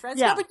with your friends,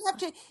 Yeah. but you have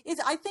to.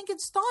 I think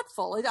it's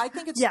thoughtful. I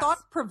think it's Yes.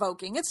 thought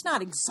provoking. It's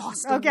not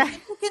exhausting. Okay.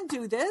 You can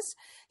do this.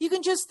 You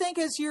can just think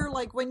as you're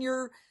when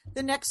you're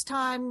the next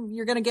time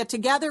you're going to get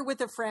together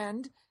with a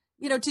friend,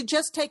 to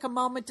just take a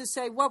moment to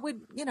say, what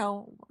would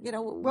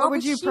What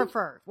would you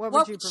prefer? What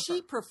would you prefer?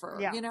 she prefer?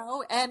 Yeah.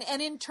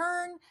 And in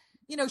turn,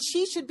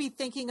 she should be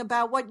thinking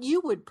about what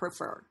you would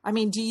prefer. I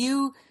mean, do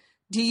you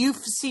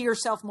see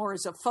yourself more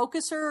as a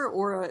focuser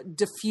or a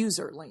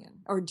diffuser,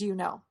 Lian? Or do you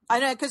know? I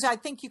know, because I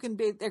think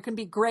there can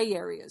be gray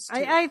areas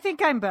too. I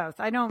think I'm both.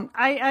 I don't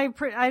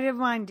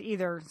mind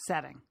either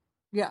setting.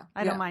 Yeah.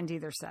 I don't mind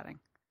either setting.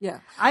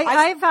 Yeah.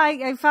 I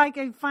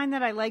find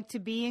that I like to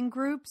be in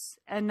groups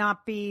and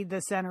not be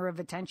the center of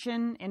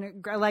attention.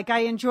 And I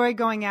enjoy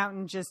going out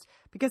and just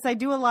because I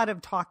do a lot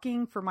of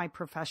talking for my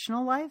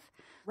professional life.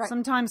 Right.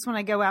 Sometimes when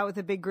I go out with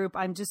a big group,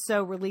 I'm just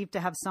so relieved to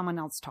have someone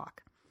else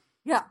talk.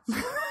 Yeah.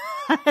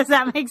 Does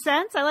that make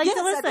sense? I like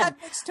to listen.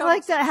 That makes total I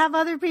like to have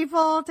other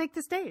people take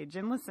the stage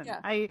and listen.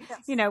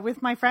 Yeah.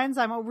 With my friends,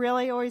 I'm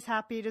really always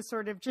happy to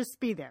sort of just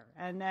be there,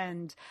 and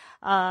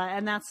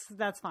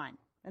that's fine.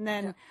 And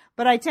then,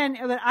 but I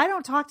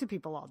don't talk to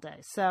people all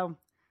day, so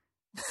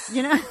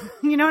you know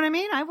what I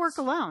mean. I work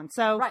alone,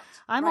 so Right.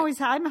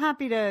 I'm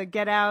happy to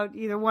get out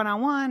either one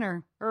on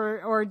one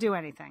or do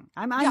anything.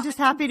 I'm just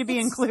happy to be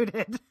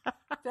included.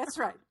 That's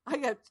right.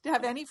 To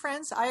have any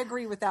friends, I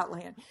agree with that,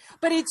 Lian.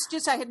 But it's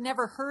just I had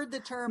never heard the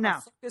term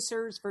of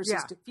focusers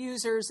versus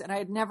diffusers, and I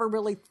had never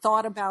really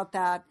thought about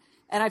that.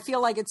 And I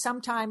feel like it's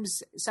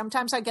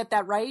sometimes I get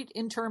that right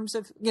in terms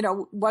of,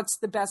 what's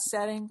the best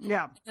setting.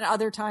 Yeah. And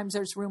other times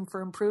there's room for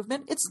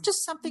improvement. It's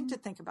just something to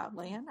think about,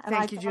 Lian. And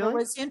Thank you, thought Julie. it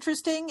was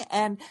interesting.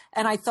 And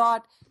I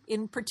thought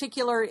in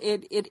particular,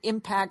 it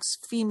impacts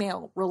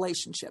female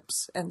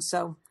relationships. And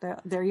so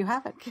there you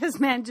have it. Because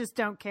men just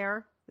don't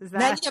care. Is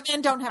that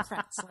Men don't have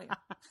friends, Lian.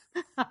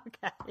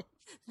 okay?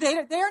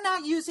 They're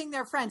not using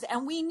their friends,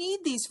 and we need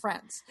these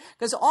friends,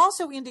 because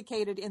also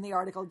indicated in the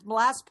article,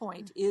 last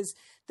point, is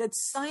that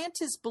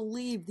scientists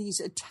believe these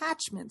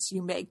attachments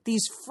you make,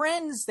 these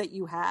friends that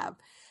you have,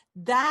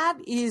 that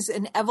is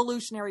an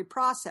evolutionary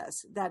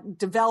process that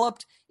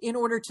developed in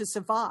order to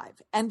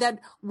survive, and that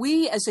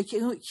we as a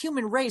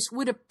human race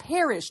would have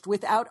perished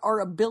without our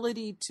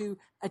ability to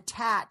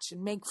attach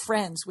and make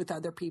friends with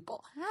other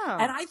people. Oh.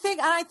 And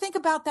I think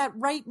about that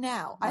right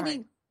now. I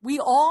mean, we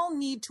all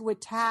need to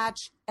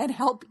attach and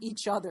help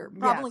each other,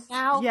 probably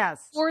now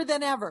more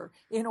than ever,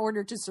 in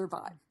order to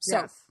survive.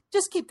 So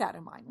just keep that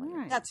in mind. All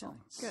right. That's all.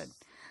 Good.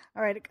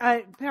 All right.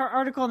 Our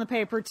article in the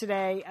paper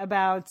today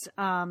about,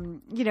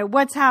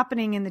 what's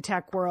happening in the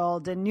tech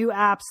world and new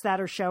apps that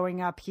are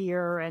showing up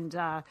here. And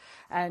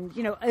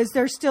is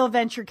there still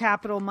venture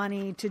capital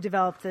money to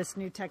develop this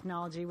new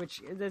technology,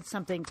 which that's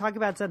talk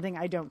about something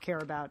I don't care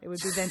about. It would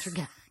be venture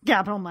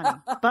capital money.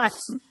 But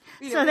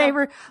so they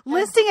were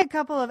listing a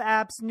couple of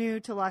apps new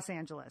to Los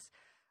Angeles.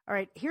 All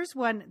right. Here's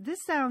one. This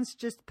sounds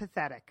just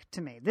pathetic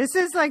to me. This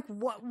is like,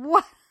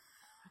 what?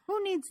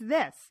 Who needs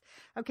this?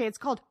 Okay. It's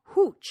called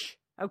Hooch.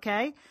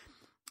 Okay.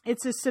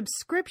 It's a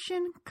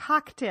subscription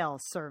cocktail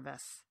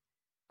service.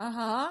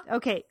 Uh-huh.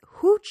 Okay.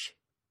 Hooch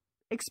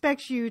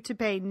expects you to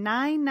pay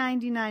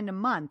 $9.99 a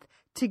month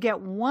to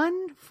get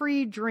one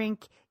free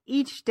drink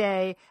each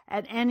day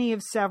at any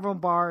of several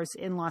bars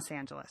in Los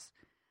Angeles.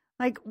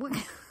 Like,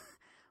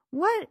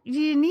 what? Do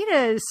you need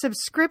a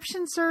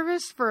subscription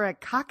service for a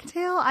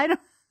cocktail?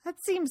 That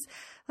seems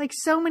like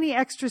so many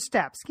extra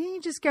steps. Can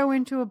you just go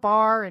into a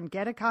bar and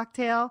get a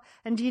cocktail?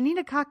 And do you need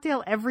a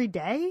cocktail every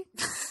day?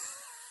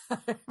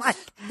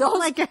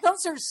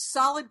 Those are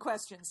solid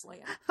questions,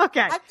 Leah.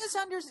 Okay. I just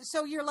understand.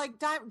 So you're like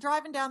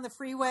driving down the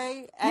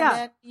freeway, and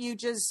then you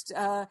just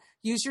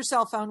use your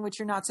cell phone, which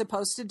you're not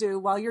supposed to do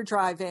while you're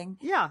driving.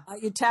 Yeah.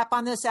 You tap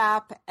on this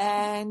app,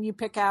 and you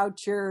pick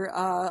out your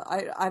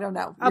I don't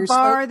know, a your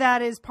bar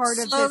that is part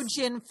of slow this.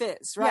 gin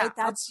fizz, right? Yeah.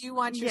 That's you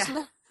want your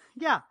slow.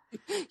 Yeah.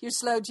 Your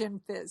slow gin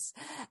fizz,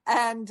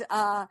 and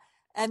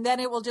And then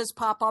it will just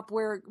pop up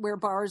where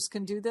bars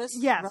can do this?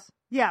 Yes. Right?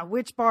 Yeah.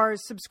 Which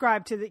bars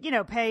subscribe to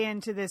the, pay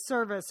into this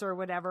service or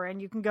whatever,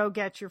 and you can go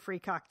get your free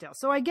cocktail.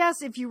 So I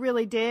guess if you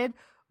really did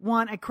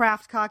want a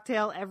craft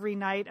cocktail every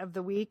night of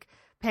the week,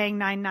 paying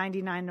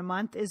 $9.99 a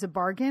month is a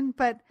bargain.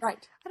 But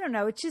right. I don't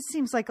know. It just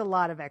seems like a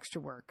lot of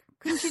extra work.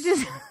 Couldn't you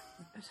just...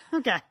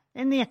 Okay.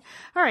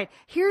 All right.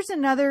 Here's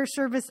another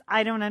service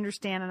I don't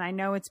understand. And I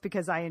know it's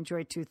because I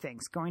enjoy two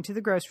things, going to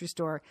the grocery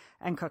store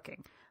and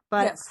cooking.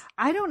 But yes.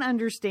 I don't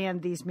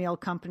understand these meal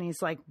companies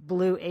like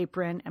Blue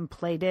Apron and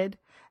Plated.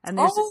 And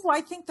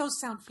I think those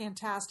sound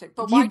fantastic.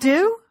 But you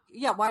do?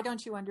 Why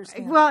don't you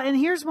understand? Well, and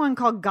here's one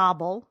called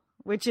Gobble,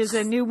 which is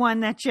a new one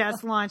that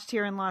just launched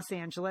here in Los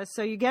Angeles.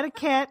 So you get a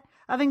kit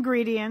of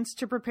ingredients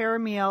to prepare a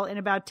meal in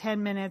about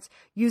 10 minutes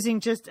using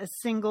just a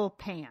single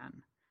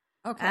pan.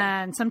 Okay.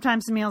 And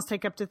sometimes the meals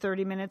take up to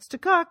 30 minutes to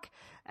cook,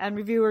 and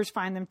reviewers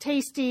find them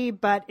tasty,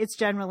 but it's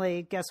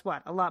generally, guess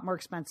what, a lot more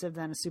expensive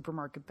than a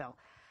supermarket bill.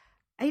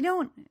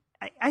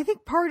 I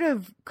think part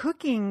of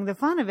cooking, the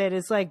fun of it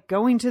is like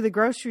going to the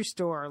grocery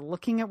store,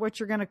 looking at what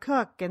you're going to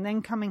cook, and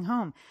then coming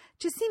home.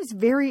 It just seems a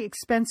very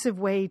expensive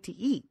way to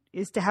eat,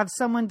 is to have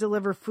someone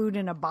deliver food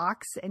in a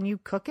box and you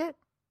cook it.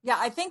 Yeah,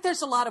 I think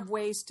there's a lot of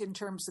waste in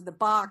terms of the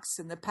box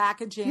and the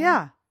packaging.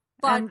 Yeah.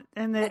 But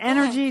and the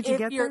energy to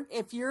get there.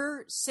 If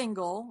you're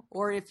single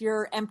or if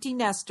you're empty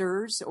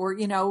nesters or,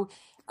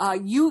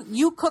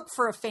 you cook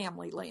for a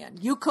family, Lynn.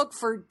 You cook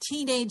for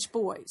teenage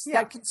boys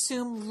that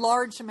consume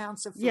large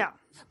amounts of food. Yeah.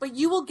 But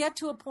you will get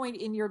to a point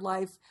in your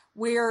life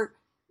where,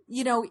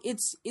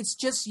 it's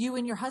just you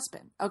and your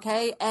husband.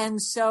 Okay. And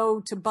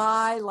so to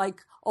buy like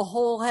a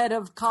whole head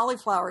of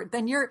cauliflower,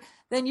 then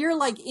you're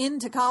like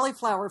into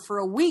cauliflower for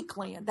a week,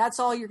 Lynn. That's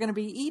all you're going to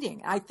be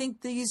eating. I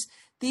think these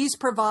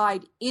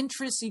provide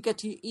interest. You get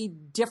to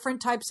eat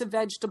different types of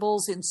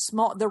vegetables in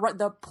small.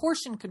 The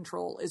portion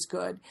control is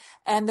good,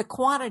 and the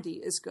quantity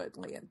is good,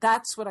 Leanne.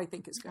 That's what I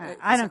think is good.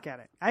 I don't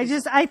get it.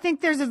 I think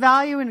there's a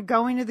value in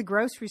going to the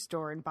grocery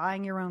store and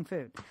buying your own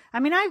food. I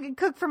mean, I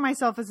cooked for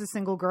myself as a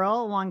single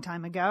girl a long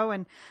time ago,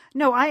 and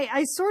no,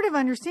 I sort of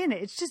understand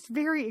it. It's just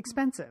very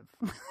expensive.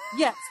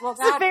 Yes, well,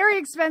 it's a very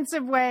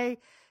expensive way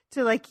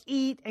to like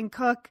eat and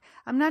cook.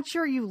 I'm not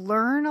sure you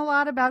learn a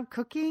lot about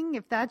cooking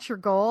if that's your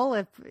goal.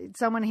 If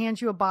someone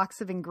hands you a box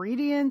of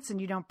ingredients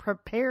and you don't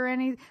prep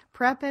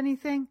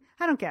anything,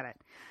 I don't get it.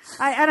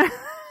 I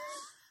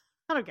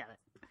don't get it.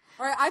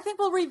 All right, I think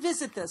we'll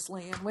revisit this,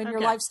 Liam, when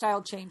your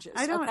lifestyle changes.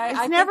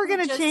 It's never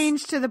going to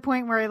change to the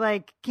point where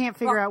I can't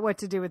figure out what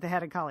to do with the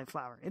head of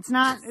cauliflower. It's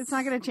not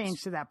going to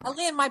change to that point.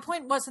 Liam, my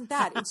point wasn't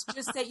that. It's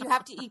just that you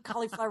have to eat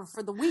cauliflower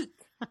for the week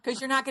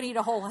because you're not going to eat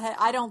a whole head.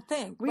 I don't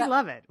think. We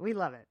love it.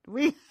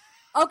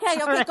 Okay,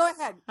 go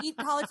ahead. Eat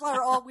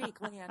cauliflower all week,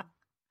 Liam.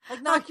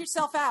 Knock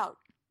yourself out.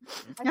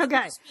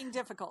 It's being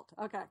difficult.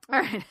 Okay.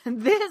 All right.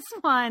 This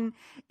one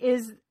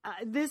is,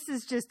 this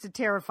is just a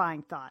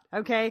terrifying thought.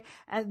 Okay.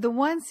 The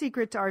one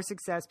secret to our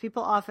success,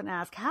 people often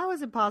ask, how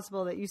is it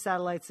possible that you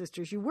satellite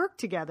sisters, you work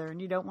together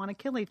and you don't want to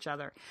kill each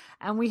other?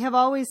 And we have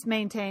always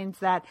maintained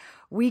that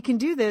we can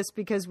do this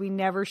because we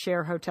never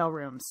share hotel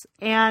rooms.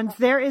 And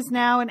there is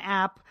now an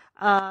app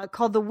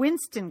called the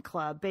Winston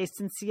Club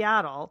based in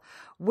Seattle,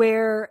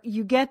 where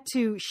you get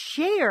to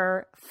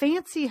share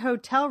fancy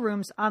hotel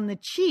rooms on the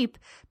cheap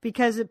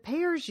because it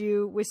pairs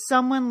you with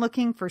someone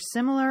looking for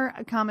similar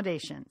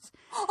accommodations.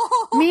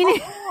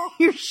 Meaning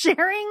you're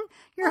sharing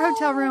your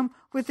hotel room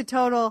with a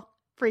total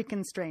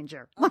freaking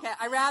stranger. Okay,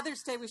 I'd rather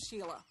stay with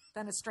Sheila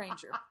than a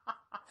stranger.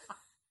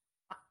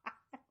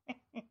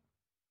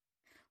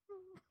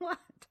 What?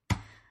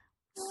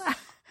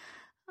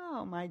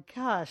 Oh my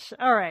gosh.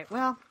 All right.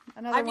 Well,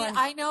 another one.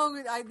 I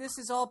know this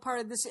is all part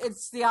of this.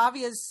 It's the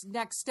obvious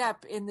next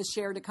step in the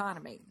shared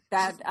economy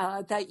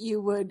that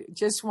you would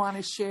just want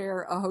to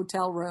share a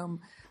hotel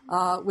room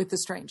with a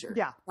stranger.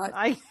 Yeah.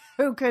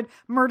 Who could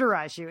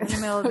murderize you in the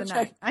middle of the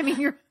night. I mean,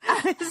 you're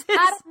at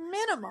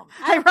minimum.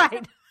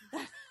 Right.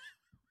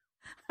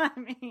 I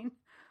mean,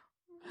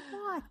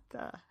 what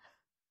the?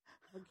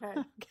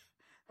 Okay.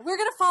 We're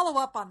going to follow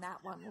up on that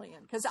one,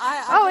 Liam, because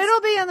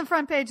it'll be on the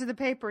front page of the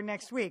paper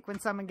next week when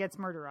someone gets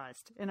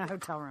murderized in a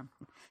hotel room,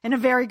 in a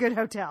very good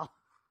hotel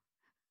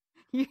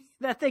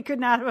that they could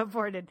not have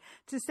afforded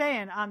to stay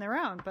in on their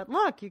own. But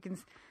look, you can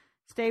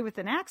stay with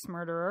an axe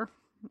murderer,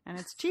 and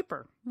it's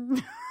cheaper.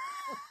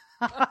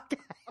 Okay.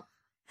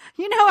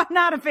 I'm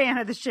not a fan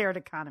of the shared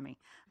economy.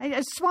 I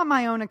just want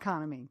my own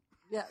economy.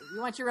 Yeah, you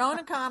want your own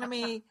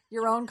economy,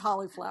 your own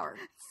cauliflower.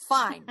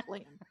 Fine,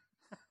 Liam.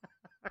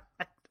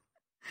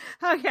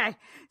 Okay,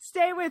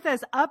 stay with us.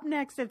 Up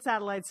next at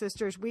Satellite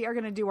Sisters, we are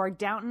going to do our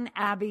Downton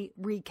Abbey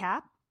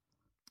recap.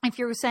 If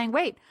you're saying,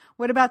 wait,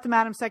 what about the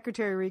Madam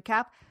Secretary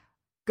recap?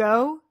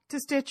 Go to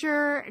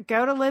Stitcher,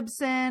 go to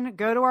Libsyn,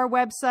 go to our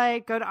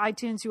website, go to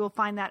iTunes. You will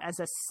find that as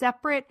a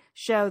separate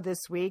show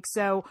this week.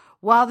 So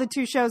while the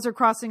two shows are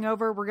crossing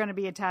over, we're going to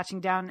be attaching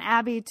Downton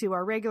Abbey to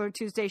our regular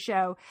Tuesday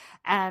show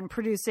and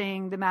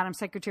producing the Madam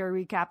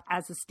Secretary recap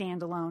as a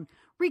standalone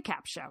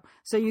recap show.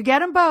 So you get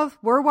them both.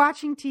 We're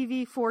watching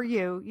TV for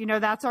you.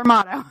 That's our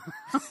motto.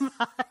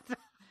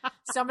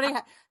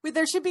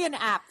 There should be an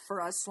app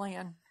for us,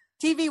 Lan.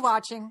 TV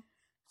watching.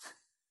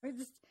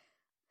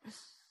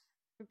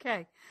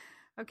 Okay.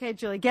 Okay,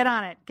 Julie, get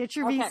on it. Get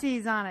your Okay.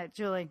 VCs on it,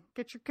 Julie.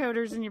 Get your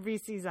coders and your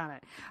VCs on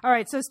it. All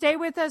right, so stay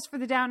with us for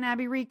the Downton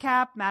Abbey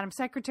recap. Madam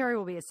Secretary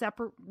will be a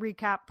separate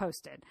recap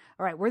posted.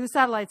 All right, we're the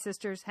Satellite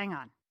Sisters. Hang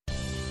on.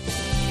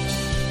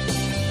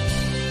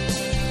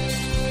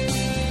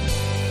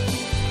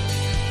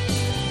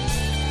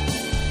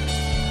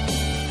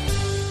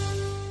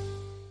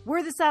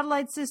 We're the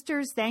Satellite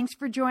Sisters. Thanks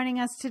for joining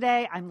us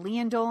today. I'm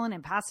Leanne Dolan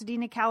in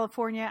Pasadena,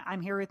 California.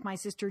 I'm here with my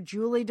sister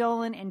Julie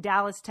Dolan in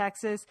Dallas,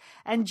 Texas.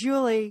 And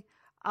Julie,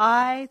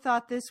 I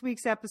thought this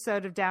week's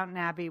episode of Downton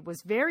Abbey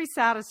was very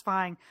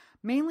satisfying,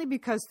 mainly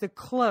because the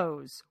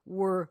clothes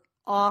were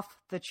off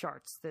the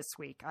charts this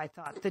week, I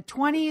thought. The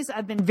 20s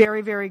have been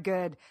very, very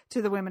good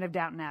to the women of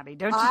Downton Abbey.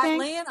 Don't you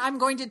think? Lan, I'm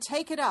going to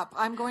take it up.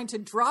 I'm going to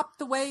drop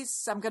the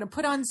waists. I'm going to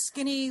put on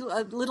skinny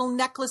little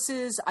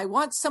necklaces. I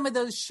want some of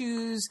those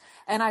shoes,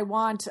 and I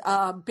want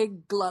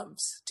big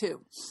gloves,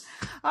 too.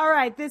 All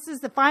right, this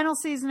is the final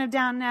season of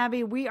Downton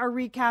Abbey. We are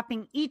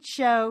recapping each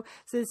show.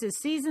 So this is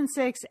season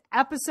 6,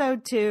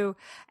 episode 2.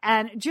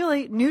 And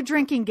Julie, new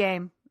drinking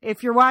game.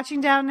 If you're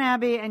watching Downton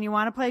Abbey and you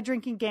want to play a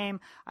drinking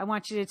game, I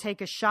want you to take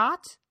a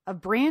shot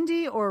of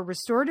brandy or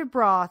restorative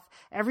broth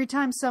every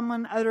time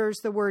someone utters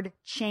the word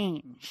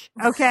change.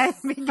 Okay?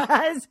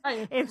 Because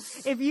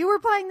if you were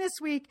playing this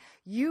week,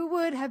 you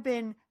would have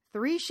been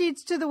 3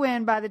 sheets to the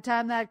wind by the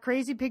time that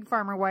crazy pig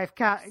farmer wife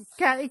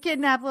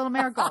kidnapped little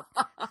Marigold.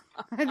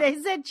 They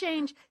said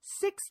change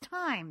 6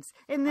 times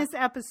in this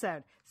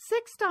episode.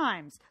 6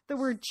 times the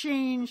word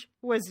change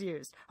was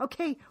used.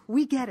 Okay,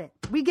 we get it.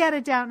 We get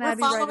it, Downton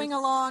Abbey. We're following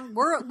along.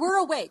 We're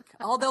awake.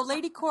 Although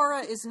Lady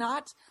Cora is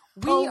not,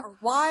 we are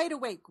wide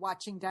awake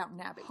watching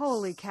Downton Abbey.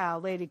 Holy cow,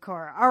 Lady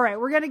Cora. All right,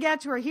 we're going to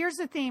get to her. Here's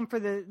the theme for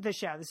the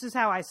show. This is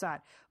how I saw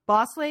it.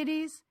 Boss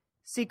ladies,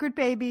 secret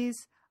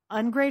babies,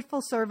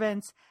 ungrateful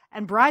servants,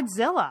 and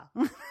Bridezilla.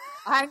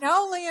 I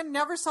know, Liam,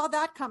 never saw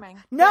that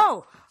coming.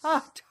 No,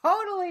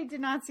 totally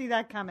did not see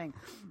that coming.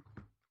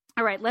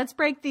 All right, let's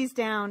break these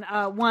down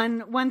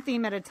one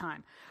theme at a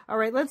time. All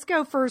right, let's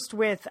go first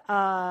with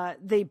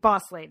the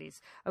boss ladies.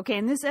 Okay,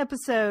 in this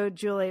episode,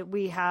 Julie,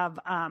 we have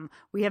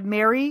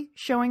Mary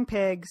showing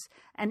pigs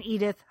and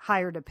Edith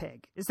hired a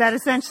pig. Is that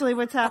essentially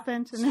what's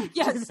happened?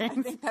 Yes, I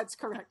think that's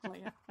correct,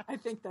 Leah. I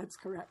think that's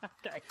correct.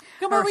 Okay.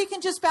 Come on, we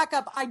can just back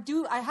up. I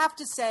have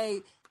to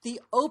say, the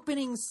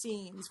opening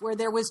scenes where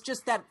there was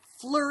just that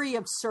flurry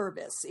of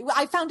service,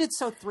 I found it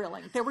so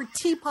thrilling. There were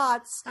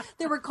teapots,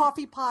 there were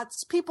coffee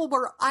pots, people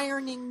were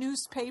ironing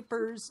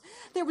newspapers,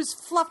 there was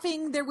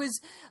fluffing, there was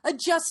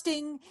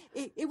adjusting.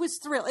 It was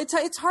thrilling.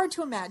 It's hard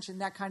to imagine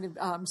that kind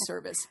of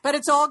service, but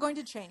it's all going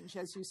to change,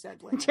 as you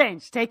said, Lynn.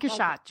 Change. Take a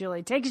shot,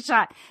 Julie. Take a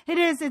shot.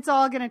 It's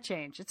all going to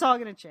change. It's all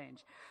going to change.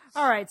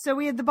 All right, so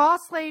we had the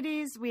boss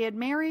ladies, we had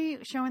Mary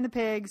showing the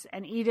pigs,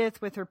 and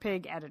Edith with her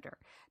pig editor.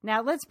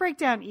 Now, let's break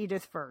down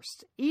Edith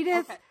first.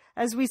 Edith, okay,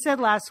 as we said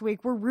last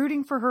week, we're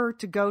rooting for her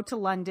to go to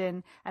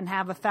London and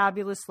have a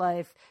fabulous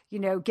life,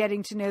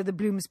 getting to know the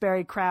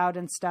Bloomsbury crowd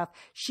and stuff.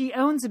 She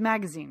owns a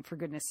magazine, for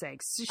goodness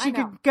sakes. She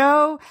could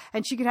go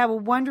and she could have a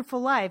wonderful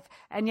life,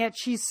 and yet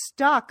she's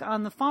stuck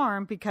on the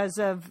farm because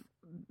of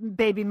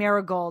baby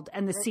Marigold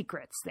and the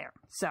secrets there.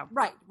 So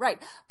right.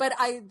 But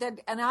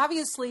and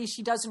obviously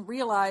she doesn't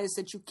realize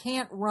that you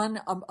can't run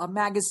a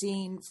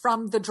magazine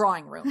from the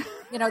drawing room.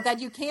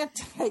 That you can't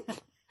take.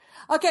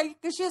 Okay,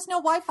 because she has no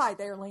Wi-Fi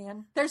there,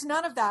 Leanne. There's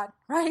none of that,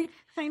 right?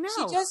 I know.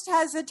 She just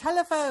has a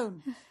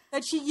telephone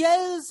that she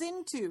yells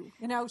into.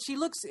 She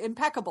looks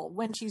impeccable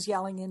when she's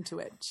yelling into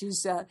it.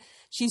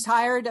 She's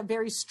hired a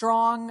very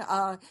strong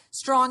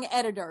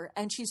editor,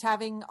 and she's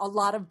having a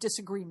lot of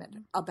disagreement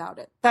about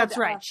it. That's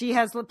right. She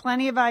has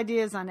plenty of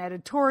ideas on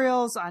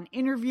editorials, on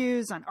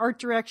interviews, on art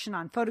direction,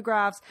 on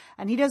photographs,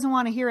 and he doesn't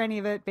want to hear any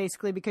of it,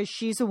 basically, because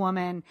she's a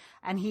woman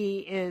and he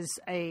is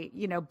a,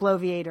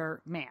 bloviator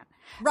man.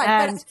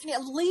 Right, but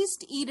at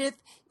least Edith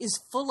is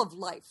full of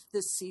life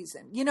this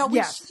season.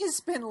 Yes. She has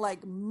been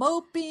like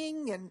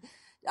moping,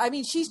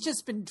 and she's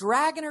just been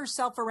dragging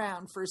herself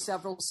around for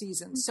several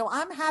seasons. So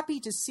I'm happy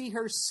to see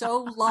her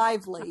so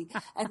lively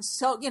and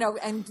so,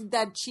 and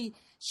that she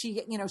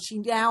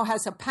now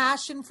has a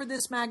passion for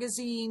this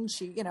magazine.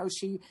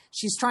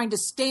 She's trying to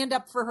stand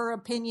up for her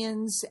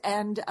opinions,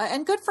 and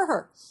good for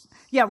her.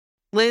 Yeah.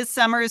 Liz,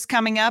 summer is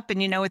coming up,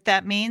 and you know what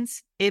that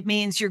means? It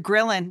means you're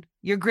grilling.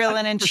 You're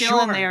grilling and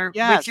chilling there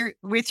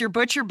with your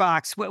butcher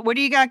box. What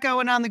do you got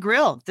going on the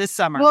grill this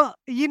summer? Well,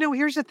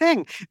 here's the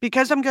thing.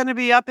 Because I'm going to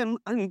be up in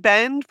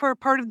Bend for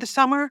part of the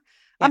summer,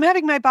 I'm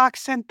having my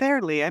box sent there,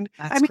 Leanne.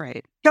 That's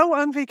great. Go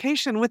on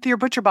vacation with your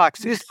butcher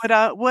box is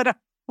what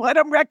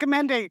I'm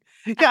recommending.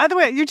 Yeah, other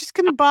way, you're just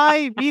going to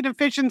buy meat and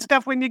fish and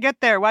stuff when you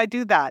get there. Why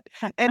do that?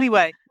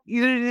 Anyway,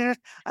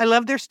 I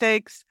love their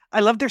steaks. I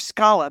love their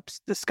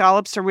scallops. The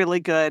scallops are really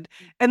good.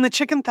 And the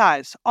chicken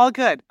thighs, all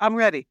good. I'm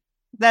ready.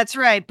 That's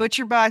right.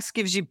 Butcher Box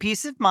gives you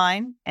peace of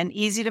mind and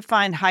easy to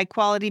find high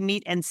quality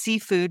meat and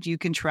seafood you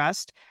can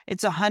trust.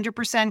 It's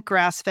 100%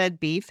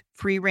 grass-fed beef,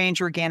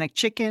 free-range organic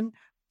chicken,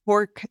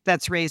 pork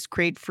that's raised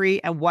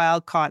crate-free, and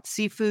wild-caught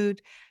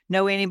seafood.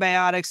 No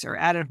antibiotics or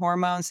added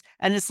hormones.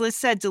 And as Liz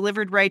said,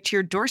 delivered right to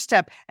your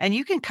doorstep. And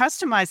you can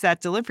customize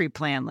that delivery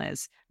plan,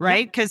 Liz,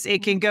 right? Because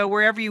it can go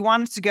wherever you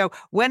want it to go,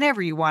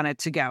 whenever you want it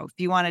to go. If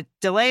you want to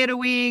delay it a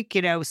week,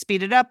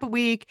 speed it up a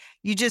week,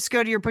 you just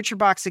go to your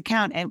ButcherBox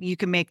account and you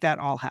can make that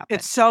all happen.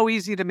 It's so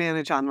easy to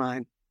manage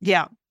online.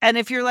 Yeah. And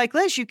if you're like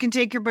Liz, you can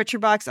take your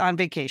ButcherBox on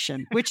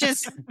vacation, which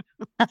is...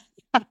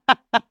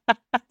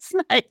 That's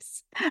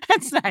nice.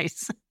 That's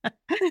nice.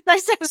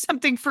 Nice to have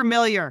something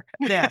familiar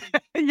there.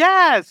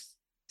 Yes.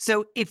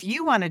 So if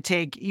you want to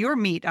take your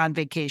meat on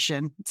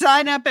vacation,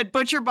 sign up at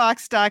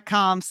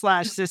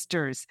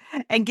butcherbox.com/sisters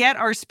and get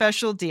our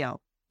special deal.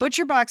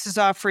 ButcherBox is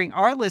offering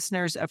our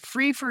listeners a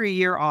free for a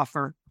year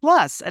offer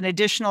plus an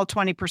additional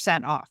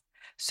 20% off.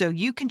 So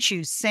you can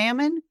choose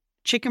salmon,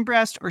 chicken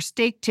breast, or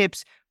steak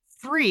tips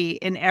free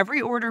in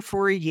every order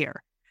for a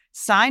year.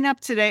 Sign up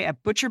today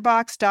at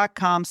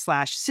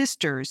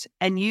butcherbox.com/sisters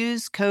and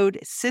use code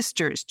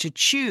SISTERS to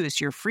choose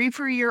your free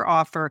for a year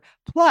offer,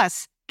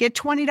 plus get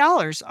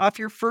 $20 off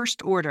your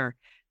first order.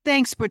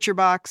 Thanks,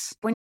 ButcherBox.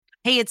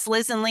 Hey, it's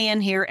Liz and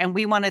Leanne here, and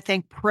we want to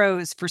thank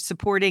Prose for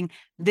supporting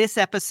this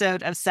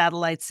episode of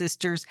Satellite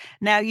Sisters.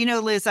 Now,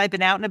 Liz, I've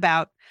been out and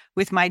about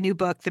with my new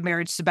book, The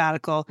Marriage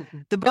Sabbatical.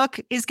 The book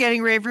is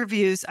getting rave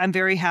reviews. I'm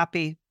very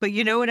happy. But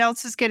you know what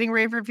else is getting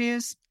rave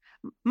reviews?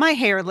 My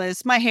hair,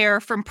 Liz, my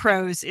hair from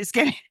Prose is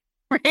getting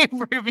rave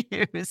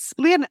reviews.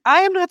 Leanne,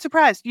 I am not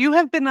surprised. You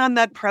have been on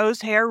that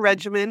Prose hair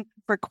regimen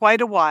for quite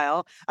a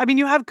while. I mean,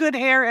 you have good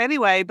hair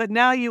anyway, but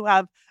now you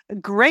have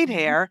great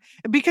hair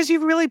because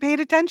you've really paid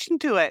attention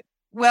to it.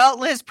 Well,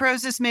 Liz,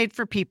 Prose is made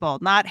for people,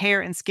 not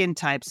hair and skin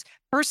types.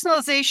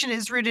 Personalization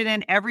is rooted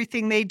in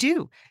everything they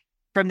do,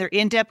 from their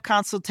in-depth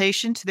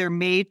consultation to their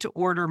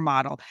made-to-order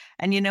model.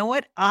 And you know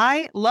what?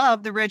 I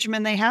love the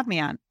regimen they have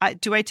me on.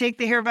 Do I take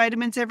the hair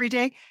vitamins every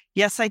day?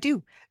 Yes, I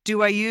do.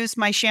 Do I use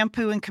my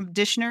shampoo and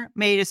conditioner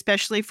made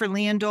especially for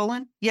Leanne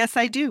Dolan? Yes,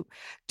 I do.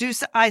 Do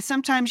I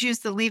sometimes use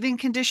the leave-in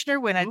conditioner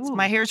when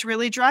my hair's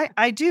really dry?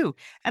 I do.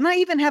 And I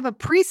even have a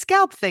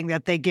pre-scalp thing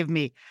that they give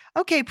me.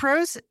 Okay,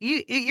 Prose,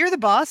 you're the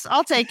boss.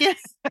 I'll take it.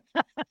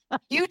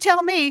 You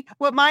tell me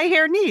what my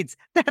hair needs.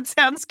 That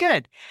sounds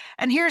good.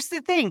 And here's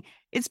the thing.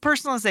 It's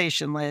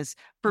personalization, Liz.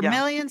 For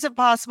millions of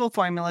possible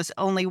formulas,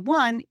 only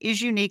one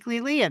is uniquely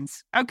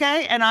Leanne's.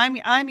 Okay? And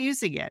I'm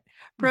using it.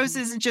 Prose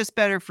isn't just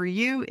better for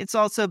you, it's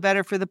also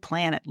better for the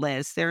planet,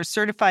 Liz. They're a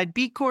certified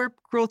B Corp,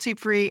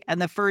 cruelty-free, and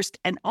the first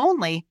and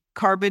only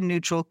carbon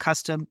neutral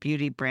custom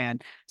beauty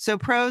brand. So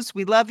Prose,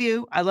 we love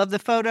you. I love the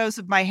photos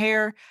of my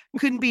hair.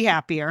 Couldn't be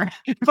happier.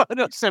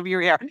 Photos of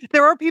your hair.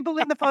 There are people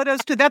in the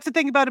photos too. That's the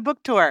thing about a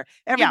book tour.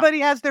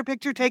 Everybody has their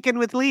picture taken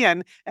with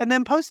Leanne and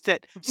then post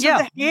it. So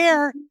the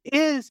hair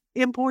is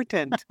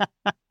important.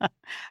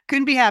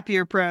 Couldn't be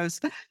happier, Prose.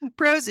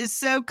 Prose is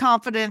so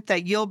confident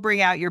that you'll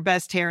bring out your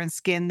best hair and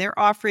skin. They're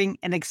offering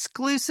an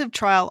exclusive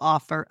trial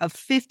offer of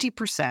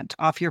 50%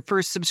 off your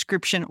first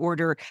subscription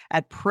order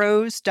at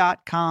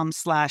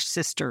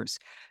prose.com/sisters.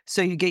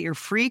 So you get your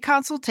free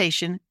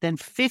consultation, then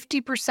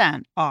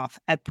 50% off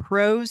at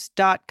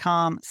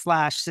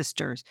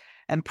prose.com/sisters.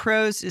 And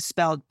Prose is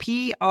spelled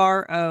Prose.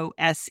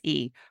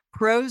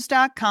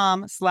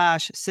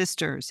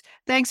 Prose.com/sisters.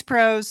 Thanks,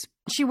 Prose.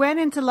 She went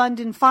into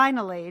London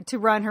finally to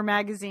run her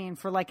magazine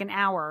for like an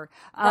hour.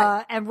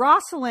 Right. And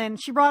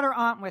Rosalind, she brought her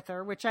aunt with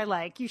her, which I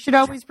like. You should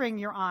always bring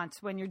your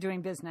aunts when you're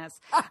doing business.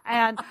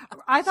 And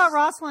I thought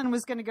Rosalind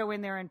was going to go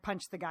in there and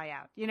punch the guy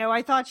out.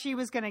 I thought she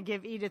was going to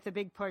give Edith a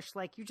big push,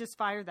 like, you just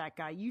fire that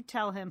guy. You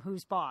tell him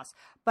who's boss.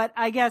 But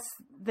I guess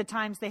the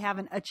times they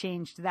haven't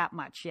changed that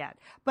much yet.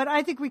 But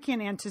I think we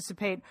can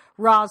anticipate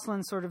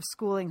Rosalind sort of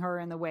schooling her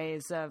in the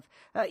ways of,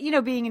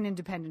 being an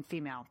independent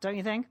female. Don't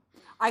you think?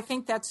 I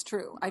think that's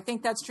true.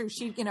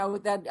 She,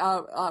 that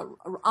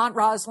Aunt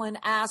Rosalind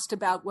asked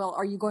about, well,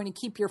 are you going to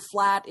keep your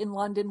flat in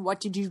London? What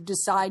did you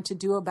decide to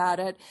do about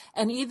it?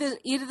 And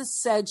Edith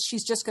said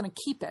she's just going to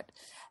keep it.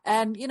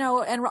 And,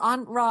 and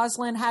Aunt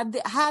Rosalind had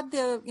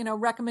the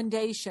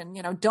recommendation,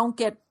 don't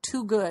get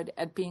too good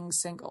at being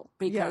single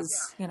because,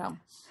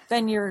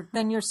 then you're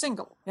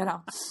single,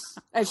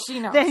 as she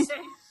knows.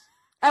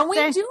 And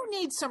we do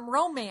need some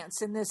romance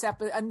in this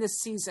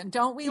season,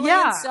 don't we, Lynn?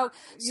 Yeah.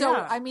 So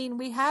I mean,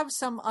 we have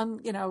some,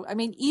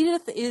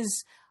 Edith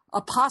is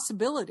a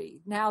possibility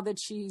now that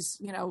she's,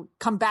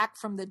 come back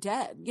from the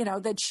dead,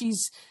 that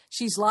she's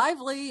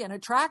lively and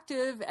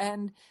attractive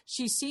and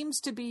she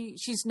seems to be,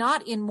 she's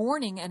not in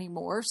mourning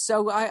anymore.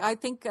 So I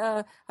think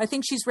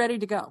she's ready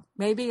to go.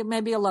 Maybe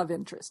a love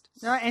interest.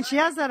 Right. And she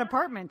has that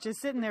apartment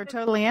just sitting there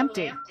totally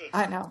empty.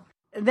 I know.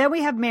 Then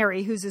we have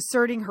Mary, who's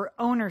asserting her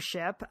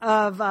ownership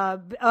of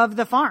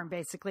the farm,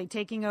 basically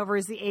taking over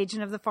as the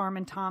agent of the farm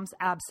in Tom's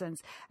absence.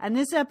 And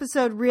this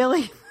episode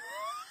really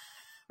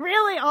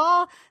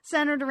all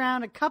centered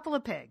around a couple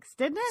of pigs,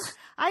 didn't it?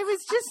 I was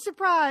just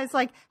surprised,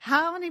 like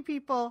how many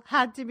people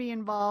had to be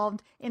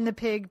involved in the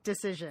pig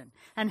decision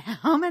and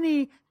how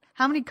many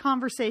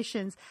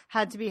conversations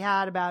had to be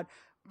had about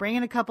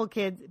bringing a couple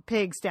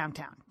pigs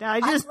downtown.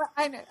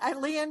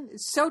 Leanne,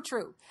 so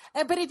true.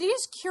 But it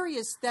is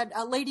curious that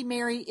Lady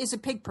Mary is a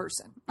pig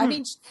person. I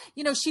mean,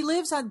 she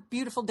lives on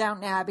beautiful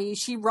Downton Abbey.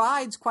 She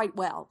rides quite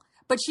well.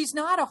 But she's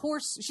not a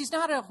horse. She's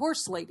not a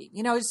horse lady.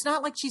 It's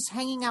not like she's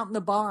hanging out in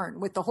the barn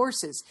with the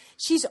horses.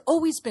 She's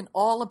always been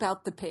all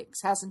about the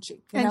pigs, hasn't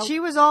she? And she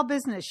was all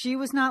business. She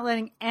was not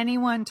letting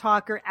anyone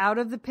talk her out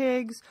of the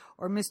pigs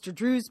or Mr.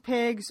 Drew's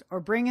pigs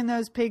or bringing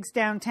those pigs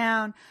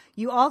downtown.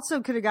 You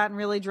also could have gotten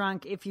really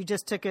drunk if you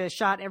just took a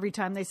shot every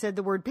time they said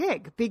the word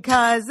pig,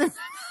 because there's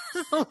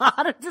a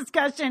lot of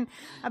discussion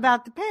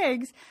about the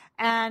pigs.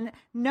 And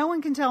no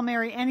one can tell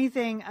Mary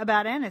anything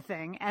about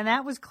anything. And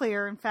that was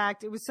clear. In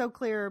fact, it was so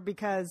clear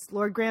because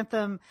Lord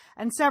Grantham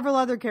and several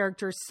other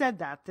characters said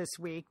that this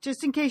week.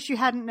 Just in case you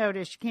hadn't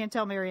noticed, you can't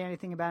tell Mary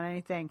anything about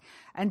anything.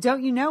 And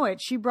don't you know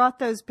it, she brought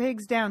those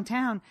pigs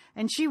downtown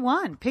and she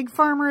won Pig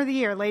Farmer of the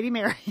Year, Lady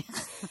Mary.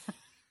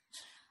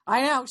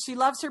 I know, she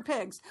loves her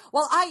pigs.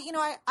 Well,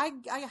 I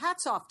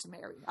hats off to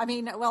Mary. I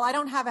mean, well, I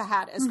don't have a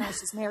hat as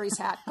nice as Mary's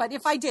hat, but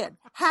if I did,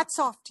 hats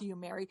off to you,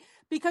 Mary,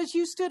 because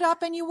you stood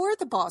up and you were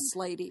the boss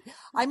lady.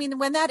 I mean,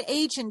 when that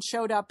agent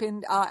showed up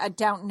at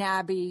Downton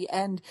Abbey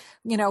and,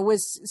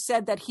 was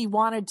said that he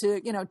wanted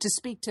to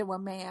speak to a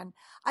man.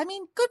 I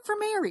mean, good for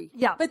Mary.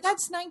 Yeah. But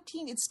it's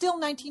still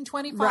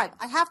 1925. Right.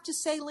 I have to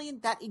say, Lee,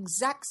 that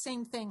exact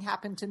same thing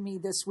happened to me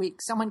this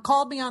week. Someone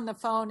called me on the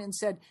phone and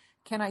said,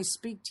 "Can I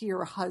speak to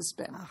your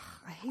husband?"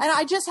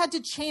 I just had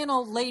to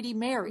channel Lady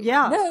Mary.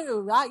 Yeah.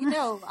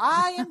 No,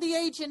 I am the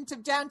agent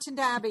of Downton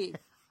Abbey.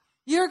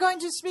 You're going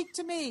to speak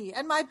to me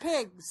and my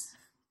pigs.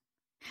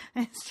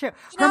 It's true.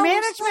 Her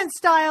management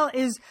style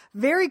is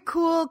very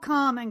cool,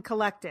 calm, and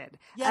collected.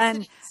 Yes,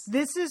 and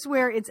this is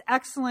where it's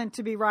excellent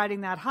to be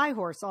riding that high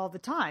horse all the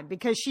time,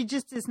 because she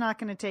just is not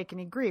going to take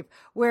any grief.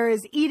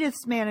 Whereas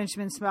Edith's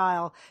management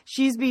style,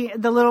 she's the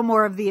little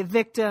more of the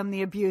victim,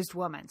 the abused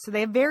woman. So they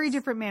have very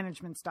different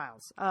management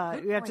styles.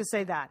 You have to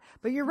say that.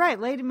 But you're right.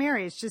 Lady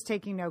Mary is just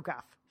taking no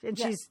guff. And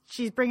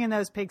she's bringing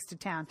those pigs to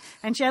town.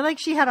 And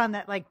she had on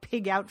that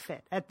pig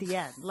outfit at the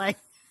end.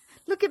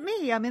 Look at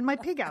me. I'm in my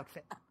pig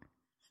outfit.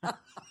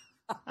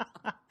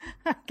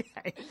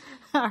 Okay.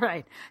 All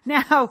right.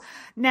 Now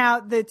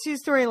the two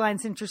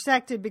storylines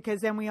intersected,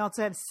 because then we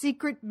also have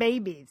secret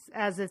babies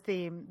as a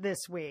theme this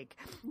week.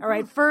 All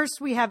right.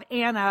 First, we have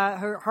Anna,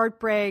 her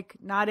heartbreak,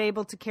 not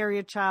able to carry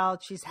a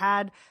child. She's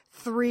had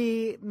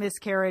 3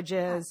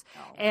 miscarriages,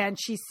 and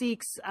she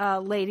seeks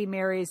Lady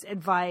Mary's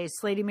advice.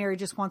 Lady Mary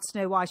just wants to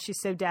know why she's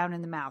so down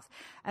in the mouth.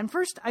 And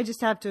first, I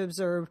just have to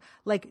observe,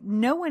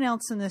 no one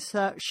else in this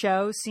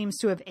show seems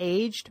to have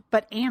aged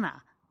but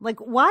Anna.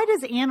 Why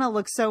does Anna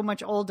look so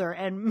much older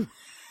and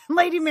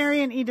Lady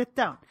Mary and Edith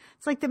don't?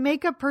 It's the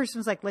makeup person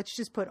was let's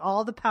just put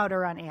all the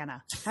powder on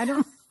Anna. I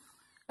don't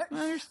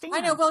understand. I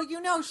know.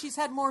 Well, she's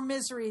had more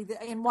misery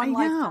in one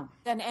life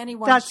than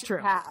anyone should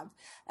have.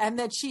 And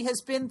that she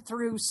has been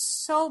through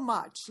so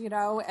much,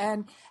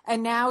 and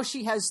now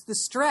she has the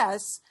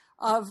stress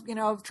of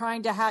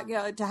trying to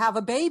have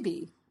a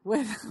baby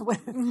with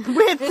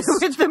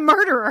the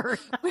murderer.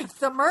 With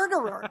the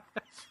murderer.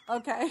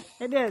 Okay.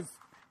 It is.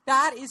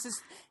 That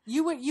is,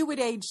 you would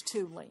age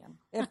too, Liam,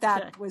 if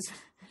that was,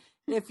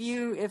 if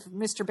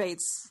Mr.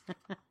 Bates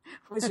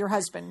was your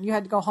husband, you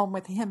had to go home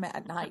with him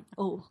at night.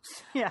 Oh,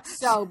 yeah.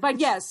 So,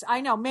 but yes,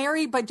 I know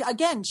Mary, but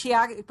again,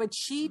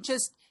 she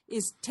just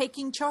is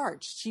taking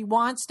charge. She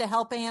wants to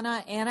help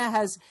Anna. Anna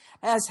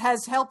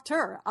has helped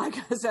her.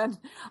 And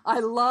I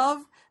love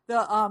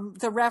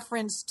the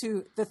reference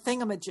to the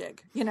thingamajig.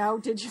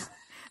 Did you?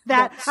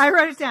 I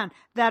wrote it down.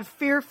 That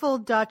fearful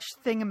Dutch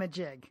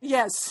thingamajig.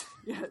 Yes.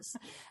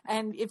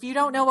 And if you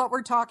don't know what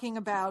we're talking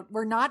about,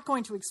 we're not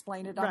going to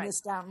explain it on this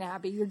Downton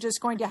Abbey. You're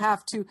just going to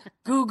have to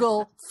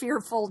Google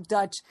fearful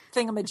Dutch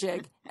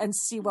thingamajig and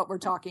see what we're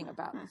talking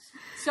about.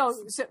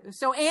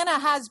 So Anna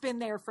has been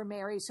there for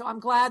Mary. So I'm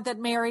glad that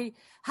Mary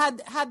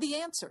had the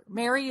answer.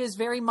 Mary is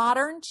very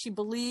modern. She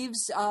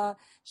believes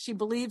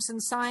in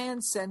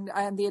science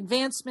and the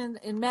advancement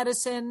in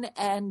medicine.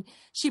 And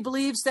she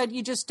believes that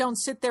you just don't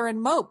sit there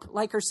and mope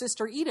like her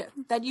sister Edith,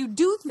 that you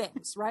do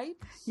things, right?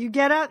 You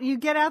get out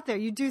there,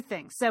 you do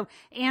things. So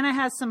Anna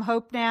has some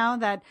hope now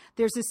that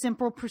there's a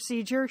simple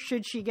procedure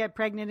should she get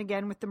pregnant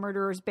again with the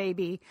murderer's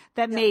baby,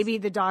 that maybe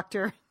the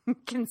doctor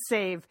can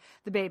save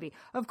the baby.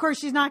 Of course,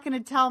 she's not going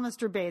to tell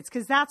Mr. Bates,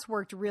 because that's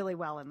worked really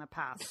well in the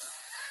past.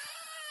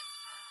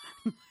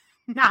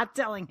 Not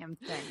telling him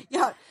things.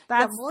 Yeah,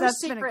 that's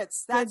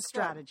secrets. Been a good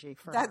strategy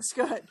for her. That's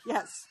good.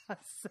 Yes.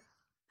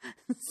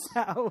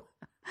 So,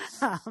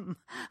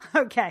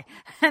 okay.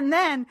 And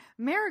then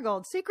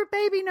Marigold, secret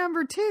baby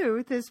number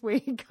 2 this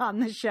week on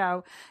the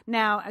show.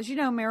 Now, as you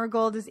know,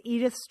 Marigold is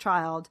Edith's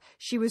child.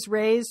 She was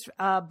raised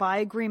by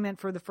agreement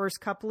for the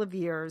first couple of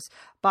years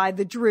by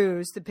the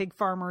Drews, the pig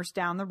farmers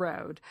down the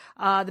road.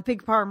 The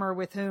pig farmer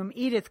with whom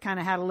Edith kind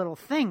of had a little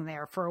thing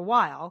there for a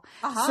while.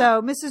 Uh-huh.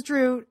 So Mrs.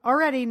 Drew,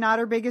 already not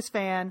her biggest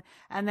fan.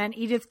 And then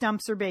Edith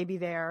dumps her baby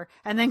there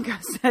and then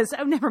says,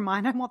 "Oh, never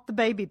mind. I want the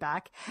baby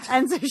back."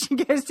 And so she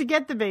goes to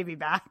get the baby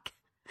back.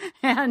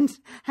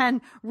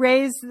 and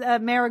raise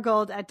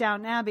Marigold at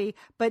Downton Abbey,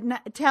 but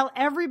tell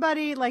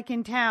everybody like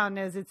in town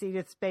knows it's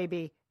Edith's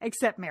baby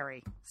except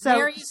Mary. So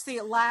Mary's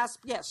the last.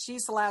 Yes,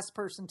 she's the last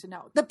person to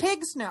know. The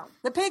pigs know.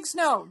 The pigs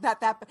know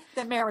that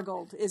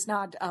Marigold is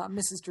not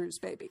Mrs. Drew's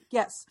baby.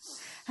 Yes.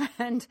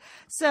 And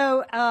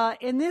so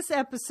in this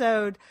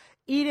episode,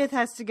 Edith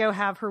has to go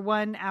have her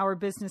 1-hour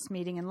business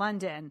meeting in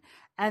London.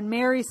 And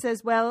Mary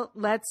says, well,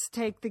 let's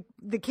take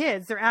the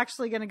kids. They're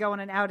actually going to go on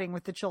an outing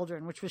with the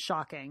children, which was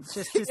shocking.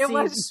 Just to see. It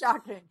was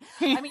shocking.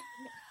 I mean,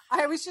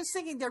 I was just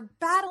thinking they're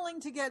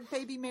battling to get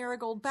baby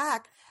Marigold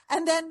back.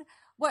 And then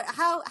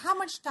how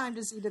much time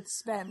does Edith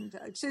spend?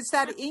 Just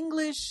that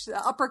English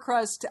upper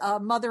crust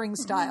mothering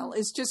style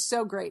is just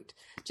so great.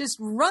 Just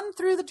run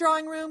through the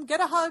drawing room, get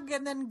a hug,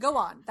 and then go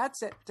on.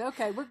 That's it.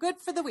 Okay, we're good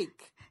for the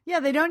week. Yeah,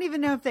 they don't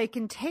even know if they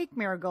can take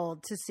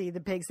Marigold to see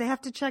the pigs. They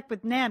have to check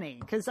with Nanny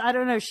because, I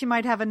don't know, she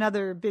might have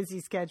another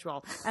busy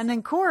schedule. And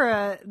then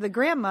Cora, the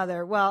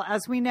grandmother, well,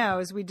 as we know,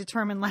 as we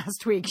determined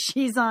last week,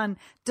 she's on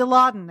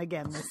Dilaudid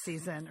again this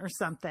season or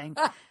something.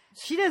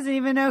 She doesn't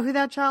even know who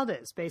that child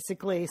is,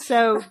 basically.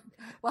 So,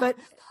 well, but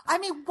I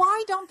mean,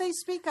 why don't they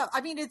speak up?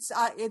 I mean, it's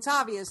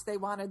obvious they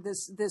wanted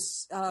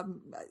this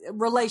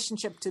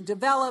relationship to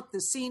develop,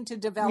 the scene to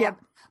develop. Yep.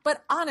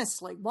 But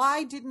honestly,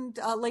 why didn't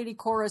Lady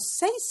Cora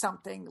say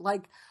something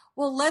like,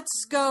 well,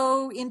 let's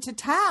go into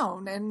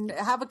town and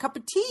have a cup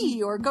of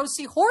tea or go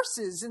see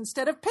horses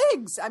instead of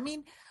pigs? I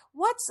mean,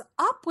 what's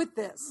up with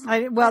this?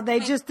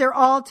 They're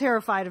all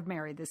terrified of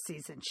Mary this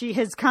season. She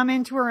has come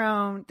into her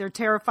own. They're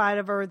terrified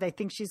of her. They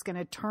think she's going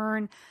to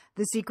turn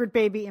the secret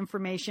baby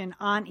information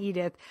on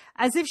Edith,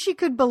 as if she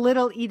could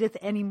belittle Edith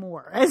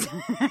anymore, as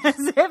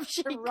if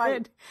she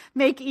could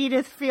make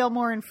Edith feel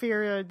more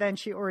inferior than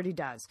she already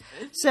does.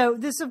 So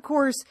this, of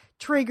course,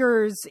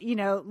 triggers,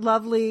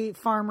 lovely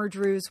Farmer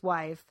Drew's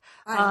wife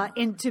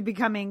into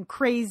becoming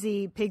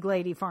crazy pig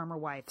lady farmer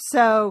wife.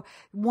 So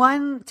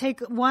take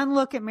one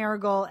look at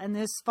Marigold, and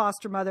this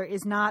foster mother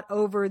is not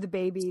over the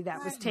baby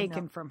that was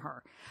taken from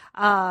her.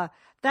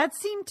 That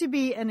seemed to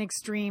be an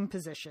extreme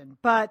position,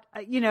 but,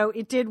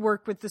 it did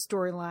work with the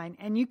storyline.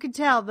 And you could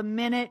tell the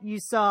minute you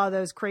saw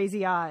those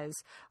crazy eyes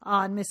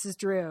on Mrs.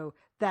 Drew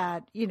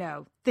that,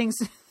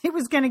 it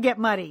was going to get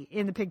muddy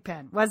in the pig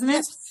pen, wasn't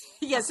it?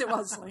 Yes, it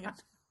was, Liam.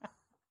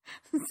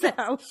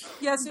 So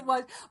yes, it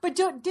was. But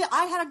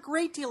I had a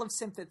great deal of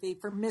sympathy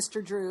for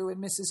Mr. Drew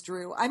and Mrs.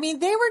 Drew. I mean,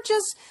 they're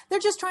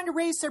just trying to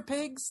raise their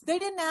pigs. They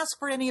didn't ask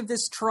for any of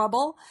this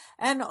trouble.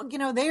 And,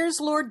 there's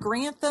Lord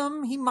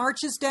Grantham. He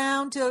marches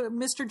down to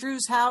Mr.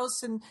 Drew's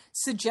house and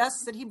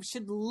suggests that he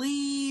should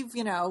leave,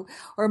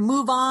 or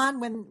move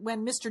on when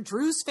Mr.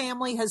 Drew's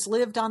family has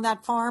lived on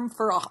that farm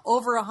for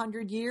over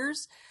 100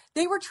 years.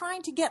 They were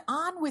trying to get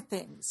on with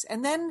things.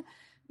 And then,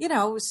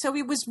 so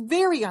it was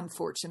very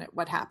unfortunate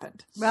what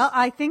happened. Well,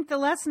 I think the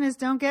lesson is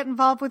don't get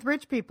involved with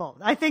rich people.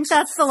 I think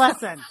that's the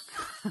lesson.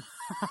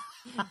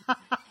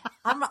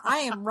 I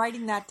am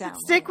writing that down.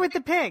 Stick with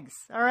the pigs.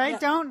 All right.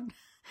 Yeah.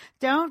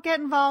 Don't get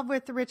involved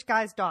with the rich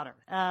guy's daughter,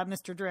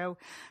 Mr. Drew.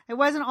 It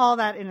wasn't all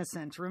that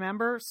innocent,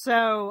 remember?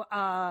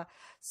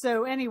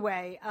 So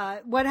anyway,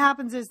 what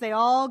happens is they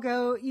all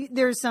go,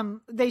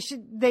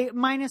 they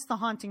minus the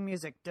haunting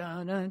music.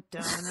 Dun, dun,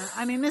 dun, dun.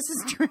 I mean,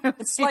 Mrs. Drew.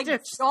 It's like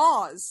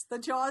Jaws. The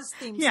Jaws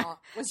theme song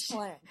was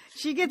playing.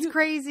 She gets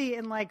crazy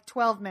in like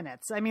 12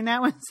 minutes. I mean,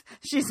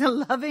 she's a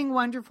loving,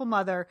 wonderful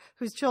mother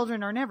whose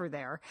children are never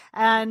there.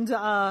 And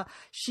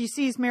she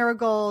sees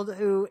Marigold,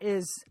 who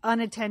is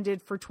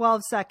unattended for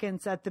 12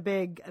 seconds at the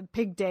big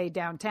pig day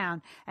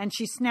downtown. And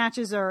she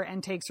snatches her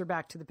and takes her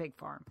back to the pig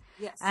farm.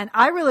 Yes. And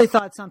I really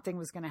thought something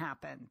was going to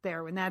happen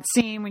there in that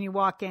scene when you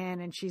walk in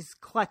and she's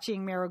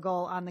clutching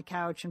Marigold on the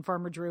couch and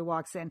Farmer Drew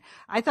walks in.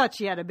 I thought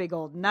she had a big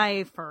old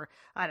knife or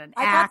an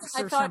axe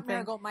or something. I thought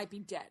Marigold might be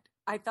dead.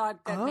 I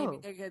thought that maybe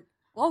they could.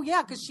 Oh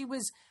yeah, because she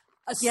was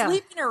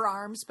asleep in her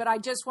arms, but I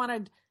just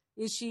wanted,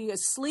 is she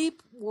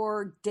asleep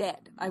or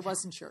dead? I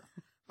wasn't sure.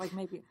 Like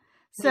maybe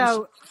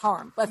so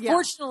harm, but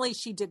fortunately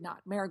she did not.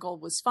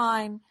 Marigold was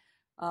fine.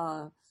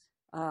 But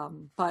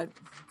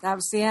that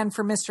was the end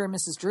for Mr. and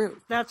Mrs.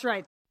 Drew. That's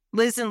right.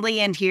 Liz and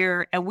Leanne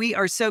here, and we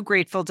are so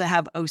grateful to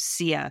have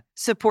OSEA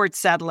support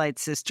Satellite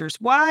Sisters.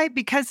 Why?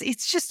 Because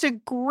it's just a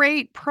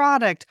great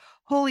product.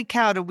 Holy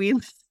cow, do we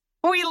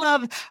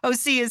love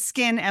OSEA's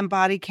skin and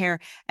body care.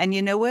 And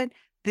you know what?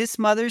 This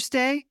Mother's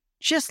Day,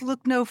 just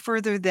look no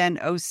further than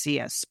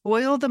OSEA.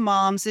 Spoil the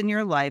moms in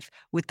your life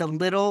with the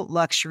little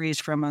luxuries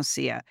from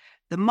OSEA.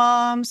 The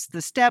moms, the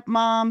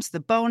stepmoms,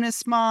 the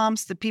bonus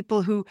moms, the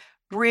people who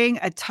bring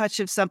a touch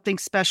of something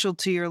special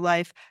to your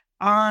life.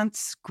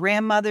 Aunts,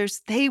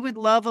 grandmothers, they would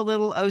love a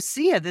little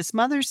OSEA this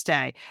Mother's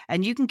Day.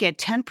 And you can get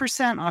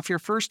 10% off your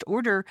first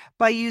order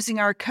by using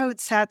our code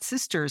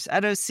SATSisters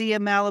at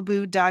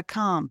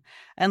OSEAMalibu.com.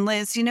 And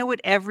Liz, you know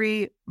what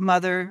every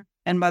mother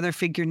and mother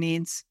figure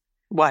needs?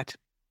 What?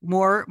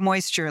 More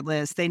moisture,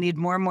 Liz. They need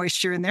more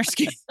moisture in their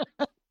skin.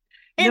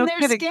 No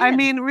kidding. I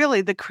mean,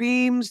 really, the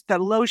creams, the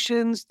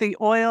lotions, the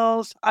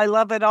oils, I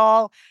love it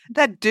all.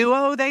 That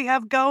duo they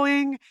have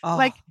going,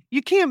 like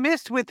you can't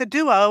miss with the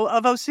duo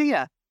of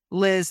OSEA.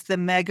 Liz, the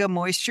Mega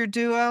Moisture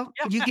Duo.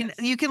 Yes.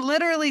 You can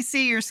literally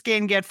see your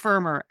skin get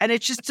firmer, and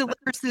it just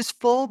delivers this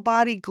full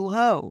body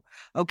glow.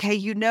 Okay,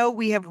 you know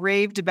we have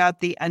raved about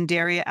the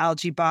Undaria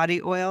algae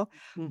body oil.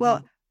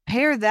 Well,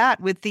 pair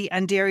that with the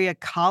Undaria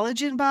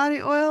collagen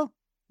body oil.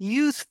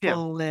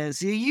 Youthful,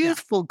 Liz. A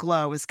youthful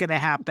glow is going to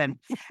happen.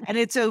 And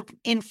it's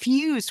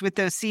infused with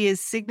Osea's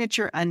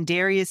signature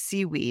Undaria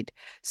seaweed.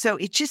 So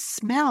it just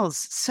smells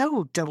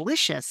so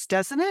delicious,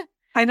 doesn't it?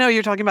 I know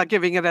you're talking about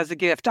giving it as a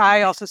gift.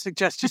 I also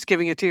suggest just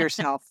giving it to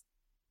yourself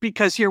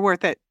because you're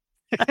worth it.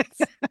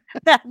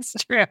 That's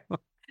true.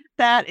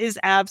 That is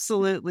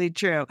absolutely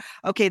true.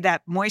 Okay,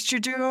 that Moisture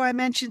Duo I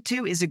mentioned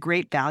too is a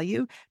great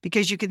value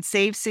because you can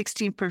save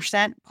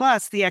 16%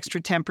 plus the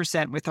extra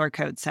 10% with our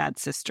code SAD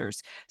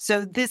Sisters.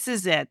 So this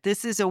is it.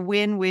 This is a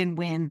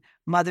win-win-win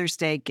Mother's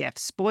Day gift.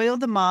 Spoil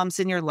the moms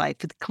in your life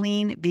with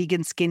clean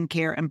vegan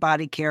skincare and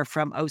body care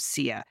from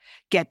Osea.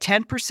 Get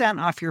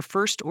 10% off your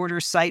first order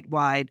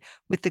site-wide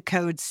with the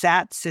code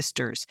SAT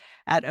Sisters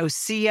at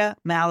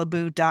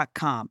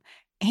OseaMalibu.com.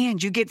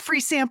 And you get free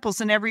samples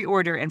in every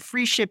order and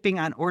free shipping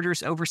on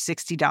orders over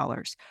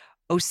 $60.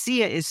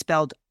 Osea is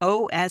spelled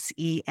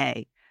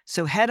O-S-E-A.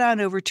 So head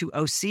on over to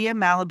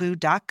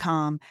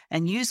OseaMalibu.com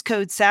and use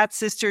code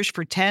SATSisters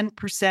for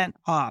 10%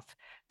 off.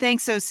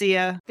 Thanks,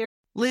 Osea.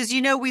 Liz,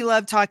 you know we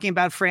love talking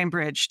about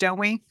FrameBridge, don't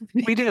we?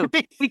 We do.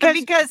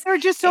 Because there are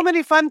just so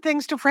many fun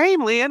things to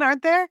frame, Lian,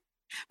 aren't there?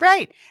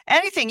 Right.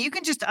 Anything. You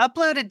can just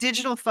upload a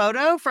digital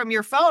photo from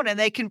your phone and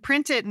they can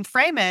print it and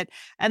frame it.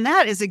 And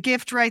that is a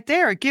gift right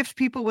there, a gift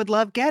people would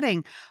love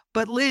getting.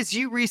 But Liz,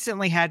 you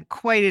recently had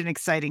quite an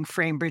exciting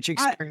FrameBridge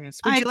experience.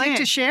 Would you like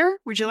to share?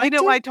 Would you like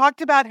to? I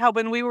talked about how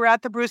when we were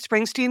at the Bruce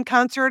Springsteen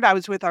concert, I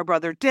was with our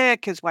brother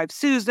Dick, his wife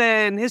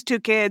Susan, his two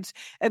kids,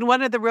 and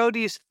one of the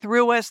roadies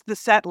threw us the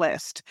set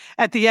list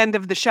at the end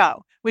of the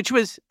show, which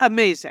was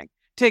amazing.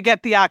 To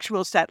get the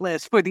actual set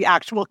list for the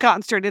actual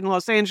concert in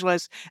Los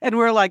Angeles. And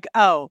we're like,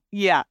 oh,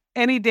 yeah,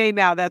 any day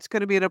now, that's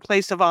going to be in a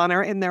place of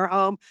honor in their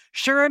home.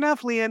 Sure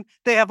enough, Lian,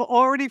 they have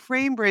already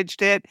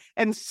FrameBridged it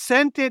and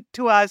sent it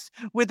to us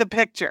with a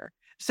picture.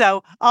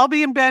 So I'll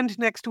be in Bend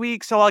next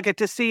week, so I'll get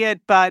to see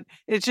it. But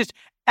it's just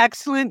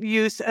excellent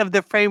use of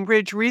the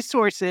FrameBridge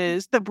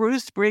resources, the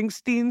Bruce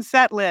Springsteen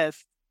set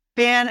list.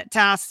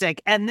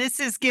 Fantastic. And this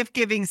is gift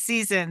giving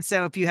season.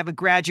 So if you have a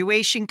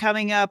graduation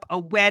coming up, a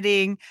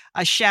wedding,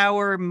 a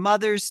shower,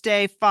 Mother's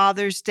Day,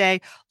 Father's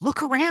Day,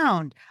 look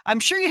around. I'm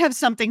sure you have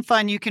something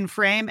fun you can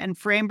frame, and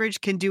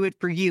FrameBridge can do it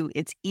for you.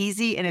 It's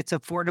easy and it's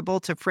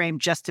affordable to frame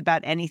just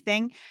about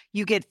anything.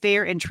 You get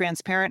fair and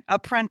transparent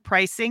upfront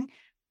pricing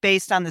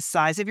based on the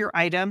size of your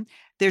item.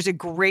 There's a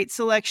great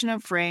selection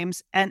of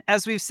frames. And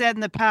as we've said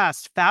in the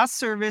past, fast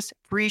service,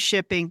 free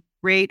shipping,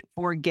 great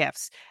for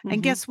gifts.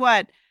 And guess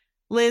what?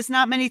 Liz,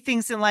 not many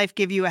things in life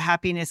give you a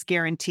happiness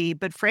guarantee,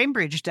 but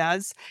FrameBridge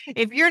does.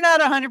 If you're not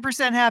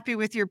 100% happy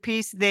with your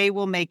piece, they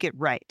will make it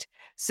right.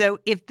 So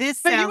if this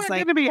sounds like...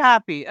 You're going to be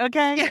happy,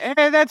 okay?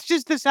 That's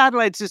just the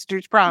Satellite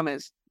Sisters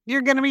promise.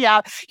 You're going to be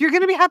out. You're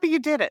going to be happy you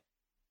did it.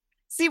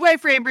 See why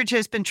FrameBridge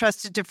has been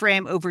trusted to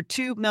frame over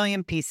 2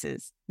 million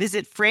pieces.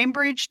 Visit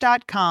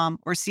framebridge.com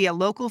or see a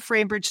local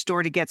FrameBridge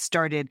store to get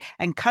started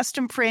and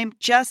custom frame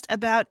just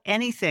about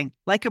anything,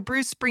 like a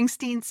Bruce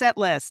Springsteen set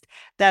list.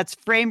 That's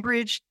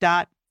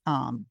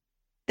framebridge.com.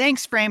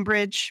 Thanks,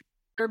 FrameBridge.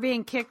 They're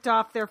being kicked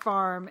off their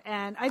farm,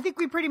 and I think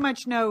we pretty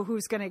much know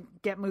who's going to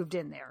get moved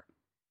in there,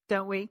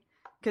 don't we?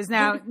 Because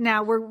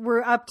now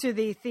we're up to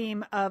the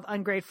theme of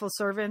ungrateful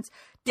servants.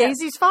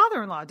 Daisy's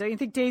father-in-law. Don't you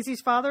think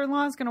Daisy's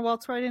father-in-law is going to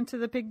waltz right into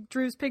the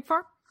Drew's pig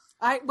farm?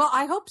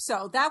 I hope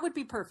so. That would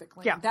be perfect.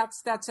 Yeah.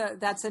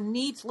 That's a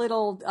neat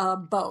little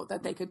bow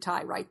that they could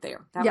tie right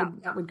there.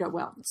 That would go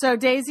well. So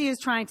Daisy is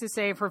trying to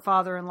save her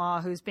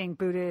father-in-law, who's being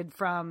booted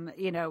from,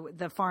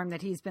 the farm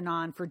that he's been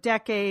on for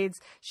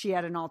decades. She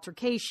had an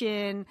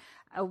altercation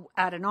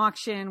at an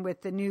auction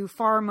with the new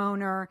farm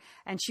owner,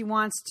 and she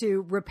wants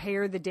to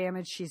repair the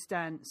damage she's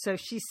done. So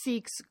she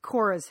seeks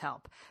Cora's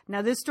help.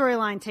 Now, this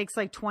storyline takes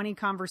like 20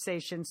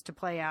 conversations to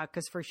play out,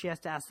 because first she has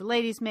to ask the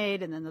lady's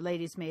maid, and then the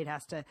lady's maid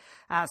has to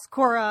ask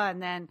Cora,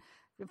 and then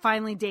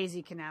finally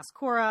Daisy can ask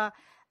Cora.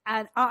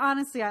 And I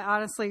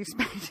honestly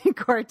expected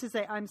Cora to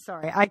say, "I'm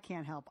sorry, I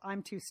can't help.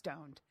 I'm too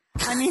stoned."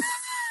 I mean...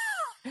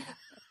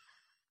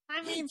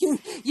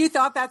 you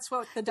thought that's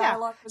what the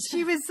dialogue was.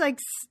 She was like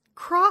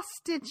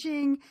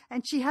cross-stitching,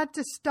 and she had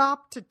to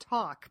stop to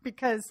talk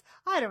because,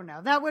 I don't know,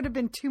 that would have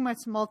been too much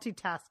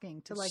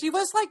multitasking to like. She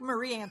was like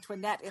Marie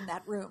Antoinette in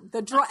that room.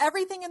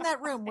 Everything in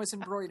that room was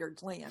embroidered,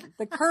 Lian.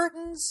 The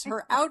curtains,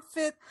 her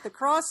outfit, the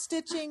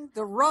cross-stitching,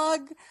 the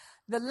rug,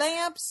 the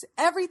lamps,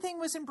 everything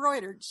was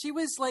embroidered. She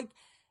was like,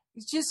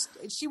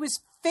 she was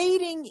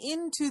fading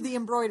into the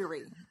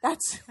embroidery.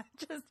 That's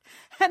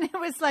and it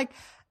was like,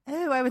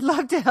 oh, I would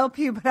love to help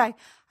you, but I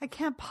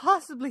can't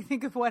possibly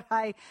think of what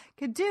I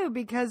could do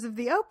because of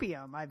the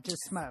opium I've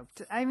just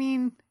smoked. I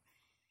mean,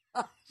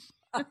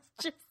 it's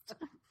just...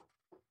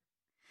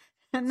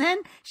 And then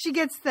she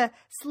gets the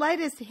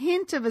slightest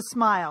hint of a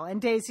smile, and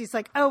Daisy's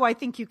like, "Oh, I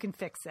think you can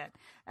fix it."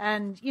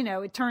 And,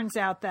 it turns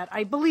out that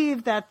I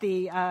believe that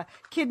the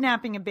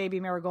kidnapping of Baby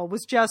Marigold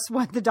was just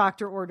what the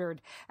doctor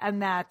ordered,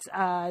 and that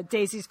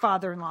Daisy's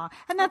father-in-law,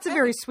 and that's a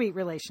very sweet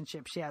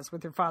relationship she has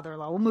with her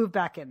father-in-law. We'll move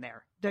back in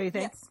there. Don't you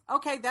think? Yes.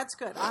 Okay, that's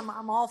good.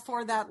 I'm all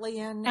for that,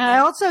 Lian. And I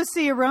also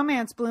see a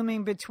romance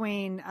blooming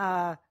between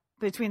the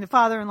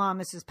father-in-law and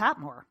Mrs.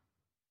 Patmore.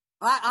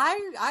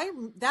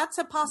 That's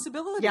a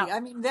possibility. Yeah. I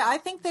mean, I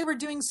think they were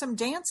doing some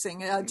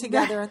dancing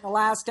together in the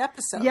last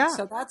episode. Yeah.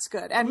 So that's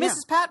good. And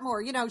Mrs.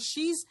 Patmore,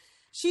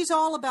 she's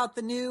all about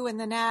the new and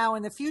the now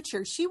and the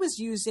future. She was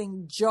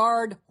using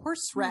jarred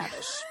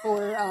horseradish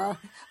for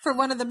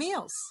one of the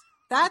meals.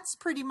 That's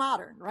pretty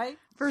modern, right?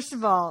 First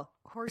of all,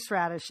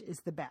 horseradish is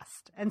the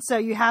best. And so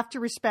you have to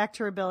respect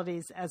her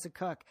abilities as a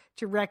cook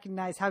to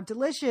recognize how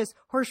delicious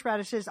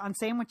horseradish is on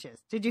sandwiches.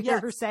 Did you hear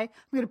her say, "I'm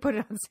going to put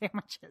it on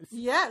sandwiches"?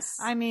 Yes.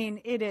 I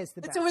mean, it is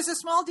the best. It was a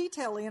small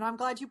detail, and I'm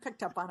glad you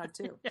picked up on it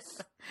too.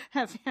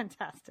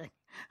 Fantastic.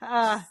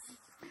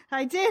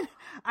 I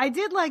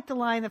did like the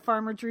line that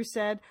Farmer Drew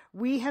said,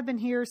 "We have been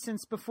here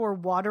since before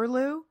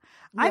Waterloo."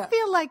 Yeah. I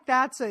feel like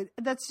that's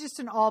just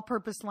an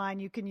all-purpose line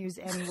you can use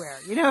anywhere.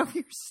 If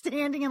you're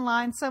standing in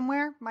line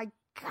somewhere, my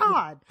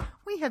God,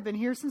 we have been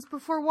here since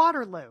before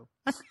Waterloo.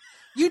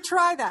 You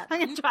try that.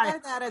 You try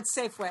that at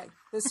Safeway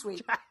this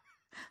week.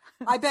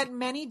 I bet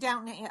many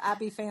Downton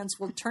Abbey fans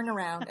will turn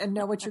around and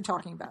know what you're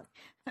talking about.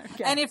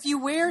 Okay. And if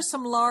you wear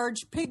some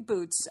large pig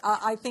boots,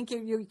 I think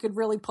you could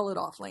really pull it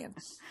off, Lian.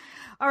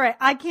 All right.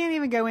 I can't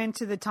even go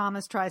into the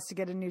Thomas tries to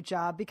get a new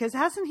job, because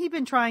hasn't he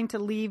been trying to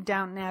leave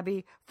Downton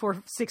Abbey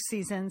for 6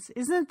 seasons?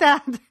 Isn't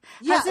that?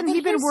 Yeah, hasn't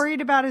he been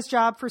worried about his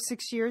job for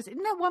 6 years? And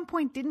at one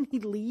point, didn't he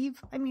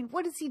leave? I mean,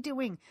 what is he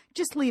doing?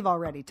 Just leave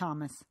already,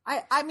 Thomas.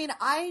 I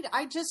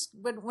just,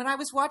 when I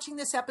was watching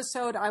this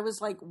episode, I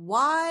was like,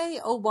 why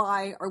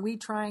are we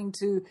trying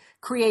to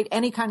create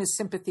any kind of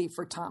sympathy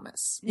for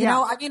Thomas?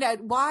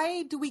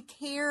 Why do we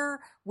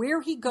care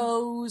where he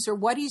goes or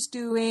what he's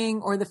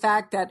doing, or the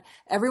fact that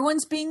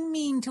everyone's being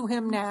mean to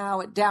him now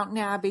at Downton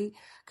Abbey?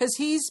 Because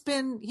he's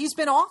been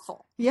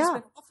awful. Yeah. He's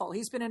been awful.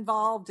 He's been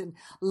involved in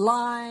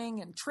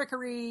lying and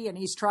trickery, and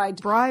he's tried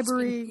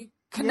bribery,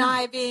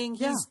 conniving.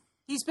 Yeah.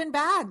 He's been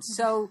bad.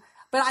 So,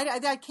 but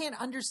I can't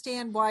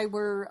understand why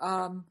we're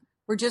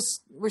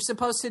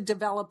supposed to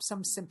develop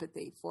some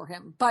sympathy for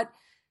him. But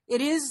it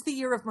is the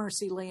year of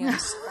mercy,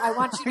 Liam. I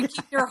want you to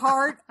keep your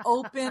heart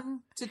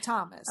open to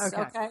Thomas.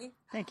 Okay?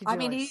 Thank you,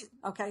 Julie.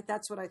 Okay,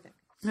 that's what I think.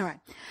 All right.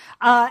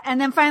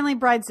 And then finally,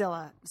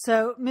 Bridezilla.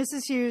 So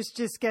Mrs. Hughes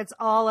just gets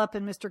all up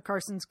in Mr.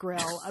 Carson's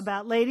grill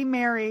about Lady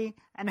Mary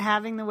and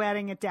having the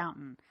wedding at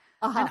Downton.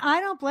 Uh-huh. And I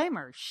don't blame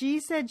her.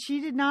 She said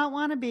she did not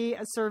want to be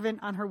a servant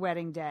on her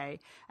wedding day.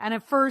 And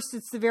at first,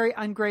 it's the very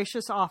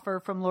ungracious offer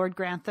from Lord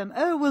Grantham.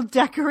 "Oh, we'll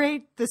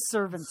decorate the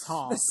servants'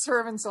 hall." The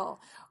servants' hall.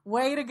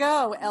 Way to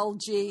go,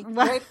 LG.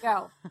 Way to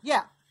go.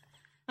 Yeah.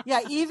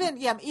 Yeah, even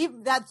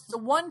that's the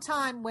one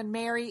time when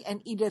Mary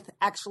and Edith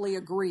actually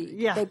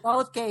agreed. Yeah. They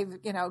both gave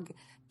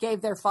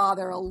their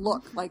father a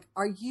look like,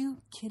 "Are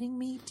you kidding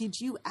me? Did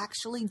you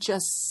actually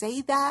just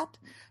say that?"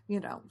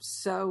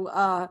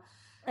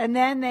 And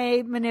then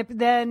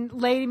then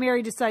Lady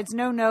Mary decides,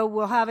 no,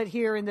 we'll have it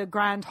here in the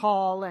grand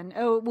hall, and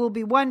it will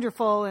be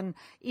wonderful. And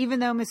even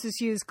though Mrs.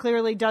 Hughes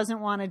clearly doesn't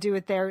want to do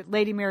it there,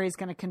 Lady Mary is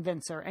going to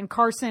convince her. And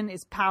Carson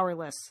is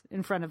powerless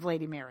in front of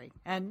Lady Mary.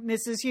 And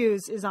Mrs.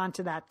 Hughes is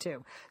onto that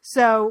too.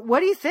 So what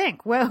do you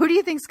think? Well, who do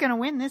you think is going to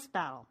win this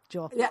battle,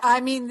 Jill? Yeah,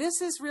 I mean,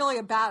 this is really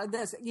about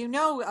this.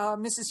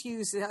 Mrs.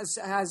 Hughes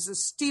has a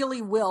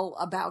steely will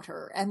about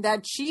her, and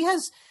that she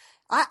has...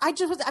 I'm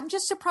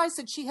just surprised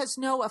that she has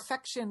no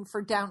affection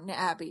for Downton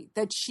Abbey,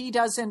 that she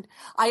doesn't.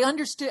 I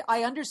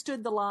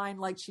understood the line,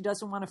 like, she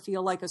doesn't want to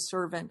feel like a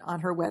servant on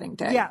her wedding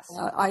day. Yes.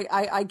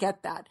 I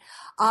get that.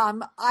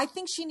 I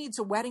think she needs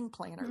a wedding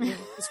planner,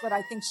 is what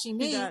I think she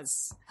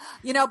needs.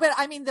 But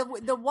I mean,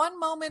 the one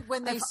moment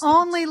when they... If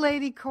only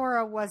Lady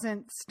Cora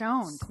wasn't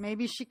stoned,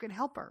 maybe she could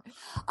help her.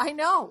 I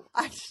know.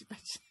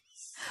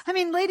 I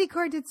mean, Lady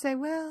Cora did say,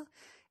 "Well,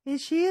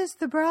 she is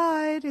the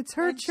bride. It's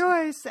her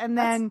choice." And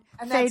then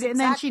faded, and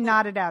then she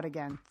nodded out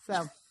again.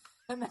 So,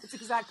 and that's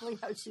exactly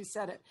how she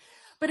said it.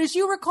 But as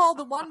you recall,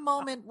 the one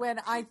moment when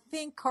I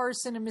think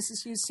Carson and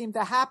Mrs. Hughes seemed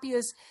the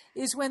happiest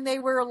is when they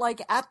were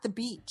like at the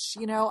beach.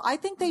 I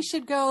think they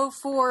should go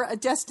for a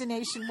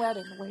destination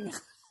wedding.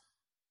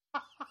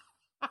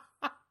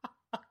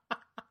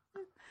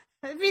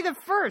 It'd be the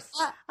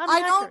first.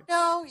 I don't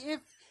know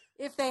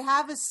if they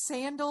have a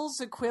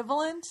sandals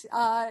equivalent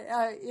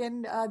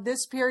in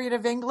this period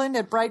of England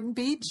at Brighton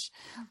Beach.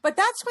 But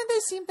that's when they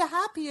seemed the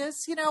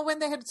happiest, when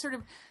they had sort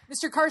of,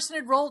 Mr. Carson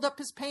had rolled up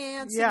his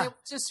pants and they were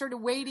just sort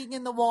of wading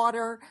in the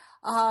water.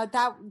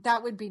 That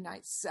would be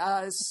nice.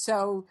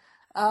 So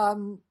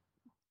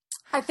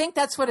I think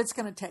that's what it's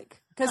going to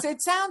take, because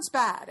it sounds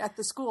bad at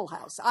the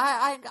schoolhouse.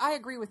 I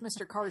agree with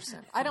Mr.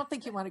 Carson. I don't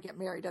think you want to get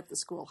married at the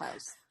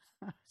schoolhouse.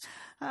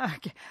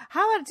 Okay.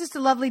 How about just a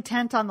lovely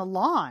tent on the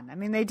lawn? I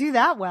mean, they do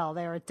that well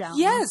there at Downton.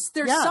 Yes,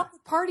 there's some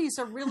parties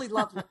are really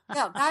lovely.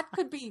 Yeah, that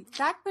could be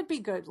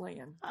good,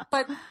 Lian.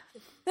 But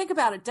think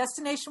about it,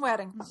 destination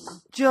wedding.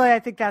 Julie, I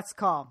think that's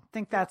calm.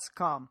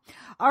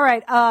 All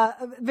right.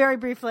 Very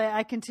briefly,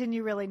 I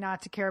continue really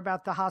not to care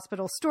about the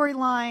hospital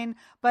storyline,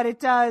 but it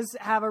does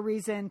have a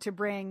reason to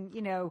bring,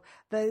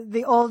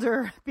 the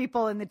older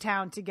people in the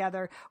town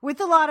together with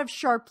a lot of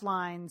sharp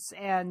lines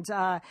and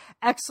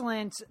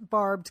excellent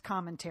barbed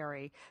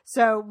commentary.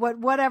 So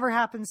whatever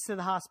happens to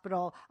the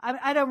hospital,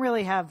 I don't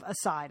really have a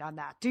side on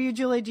that. Do you,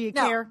 Julie? Do you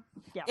care?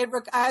 Yeah.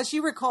 As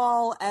you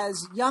recall,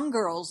 as young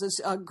girls, as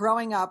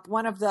growing up,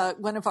 one of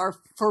our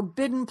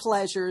forbidden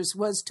pleasures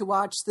was to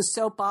watch the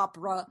soap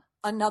opera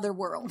Another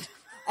World.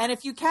 And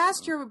if you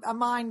cast your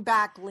mind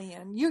back,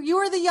 Lian, you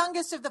are the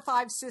youngest of the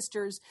 5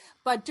 sisters,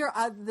 but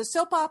the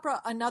soap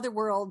opera Another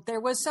World, there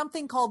was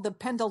something called the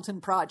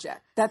Pendleton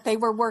Project that they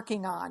were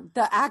working on.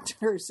 The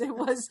actors, it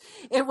was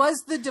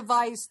the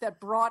device that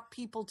brought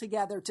people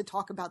together to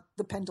talk about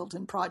the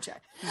Pendleton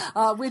Project,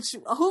 which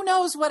who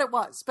knows what it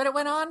was, but it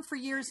went on for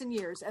years and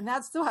years. And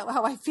that's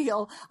how I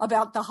feel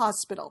about the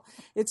hospital.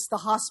 It's the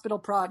hospital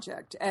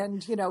project.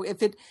 And,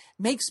 if it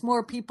makes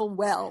more people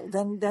well,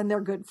 then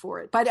they're good for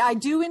it. But I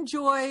do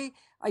enjoy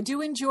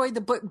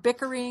the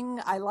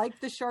bickering. I like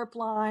the sharp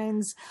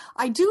lines.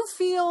 I do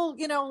feel,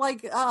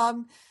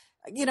 that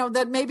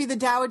maybe the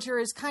Dowager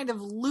is kind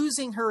of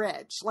losing her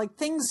edge. Like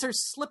things are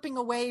slipping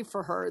away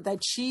for her, that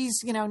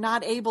she's,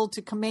 not able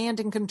to command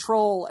and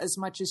control as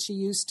much as she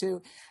used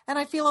to. And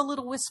I feel a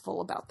little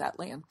wistful about that,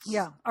 Lian.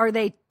 Yeah. Are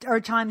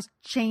times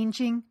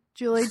changing,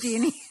 Julie? Do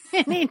you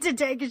need to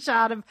take a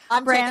shot of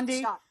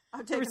brandy?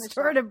 I'm taking a shot.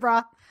 Restorative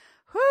broth.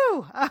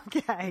 Whew.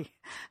 Okay.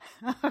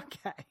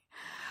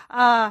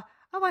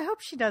 I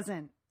hope she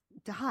doesn't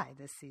die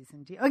this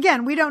season.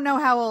 Again, we don't know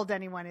how old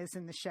anyone is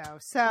in the show.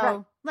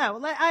 So,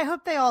 No, I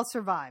hope they all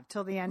survive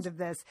till the end of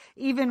this,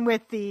 even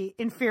with the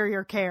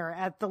inferior care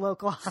at the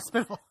local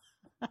hospital.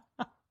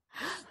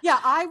 Yeah,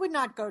 I would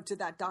not go to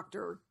that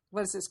doctor.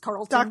 What is this,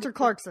 Carlton? Dr.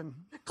 Clarkson.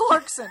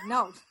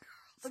 No.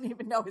 I don't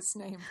even know his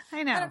name.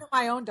 I know. I don't know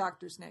my own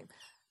doctor's name.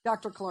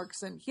 Dr.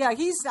 Clarkson. Yeah,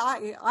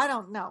 I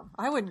don't know.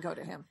 I wouldn't go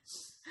to him.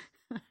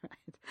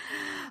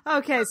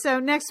 Okay, so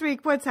next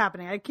week, what's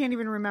happening? I can't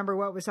even remember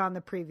what was on the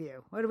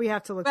preview. What do we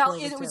have to look forward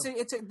to?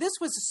 This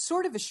was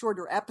sort of a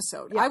shorter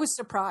episode. Yeah. I was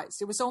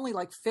surprised. It was only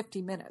like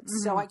 50 minutes.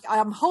 Mm-hmm. So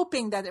I'm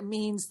hoping that it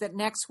means that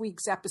next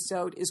week's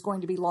episode is going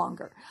to be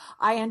longer.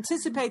 I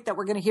anticipate that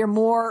we're going to hear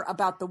more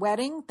about the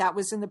wedding. That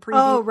was in the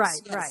preview. Oh,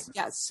 right.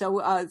 Yes.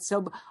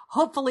 So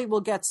hopefully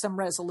we'll get some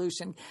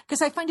resolution,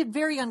 because I find it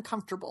very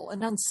uncomfortable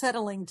and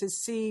unsettling to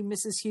see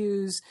Mrs.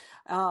 Hughes,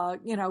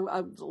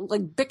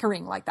 like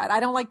bickering like that. I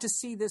don't like to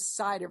see this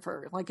side of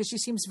her, because she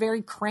seems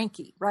very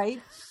cranky,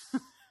 right?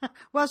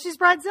 Well, she's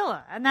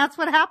Bridezilla, and that's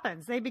what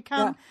happens. They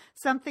become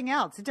something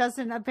else.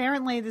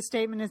 Apparently the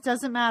statement is,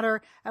 doesn't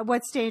matter at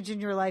what stage in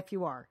your life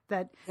you are,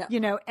 that,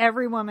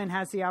 every woman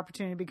has the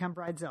opportunity to become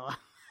Bridezilla.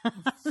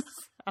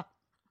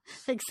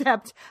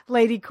 Except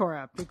Lady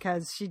Cora,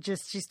 because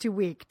she's too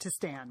weak to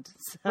stand.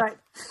 So. Right.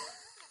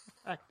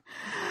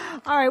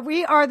 All right,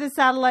 we are the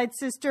Satellite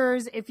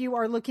Sisters. If you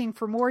are looking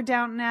for more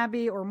Downton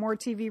Abbey or more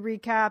TV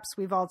recaps,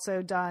 we've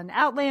also done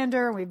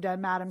Outlander. We've done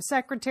Madam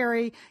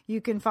Secretary.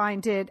 You can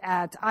find it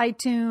at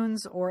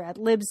iTunes or at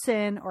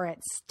Libsyn or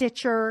at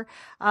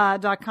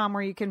Stitcher.com,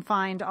 where you can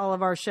find all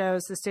of our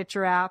shows, the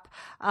Stitcher app.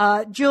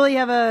 Julie,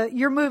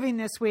 you're moving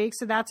this week,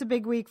 so that's a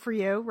big week for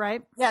you,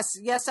 right?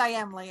 Yes, I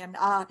am, Lian.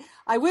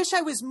 I wish I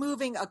was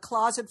moving a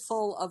closet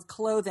full of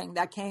clothing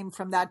that came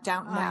from that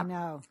Downton Abbey. I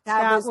know.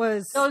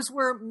 Those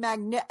were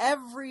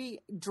every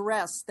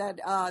dress that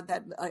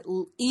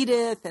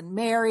Edith and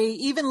Mary,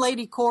 even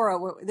Lady Cora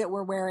that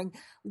were wearing,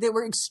 they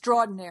were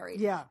extraordinary.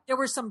 Yeah. There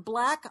were some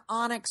black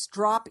onyx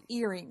drop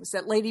earrings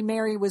that Lady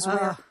Mary was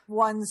wearing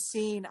one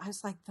scene. I was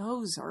like,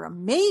 those are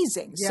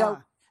amazing. Yeah.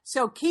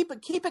 So keep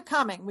it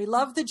coming. We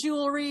love the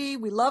jewelry.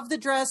 We love the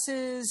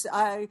dresses.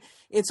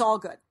 It's all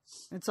good.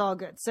 It's all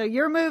good. So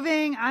you're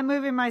moving. I'm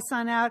moving my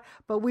son out,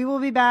 but we will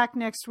be back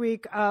next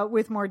week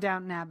with more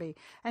Downton Abbey.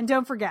 And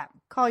don't forget,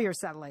 call your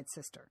satellite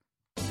sister.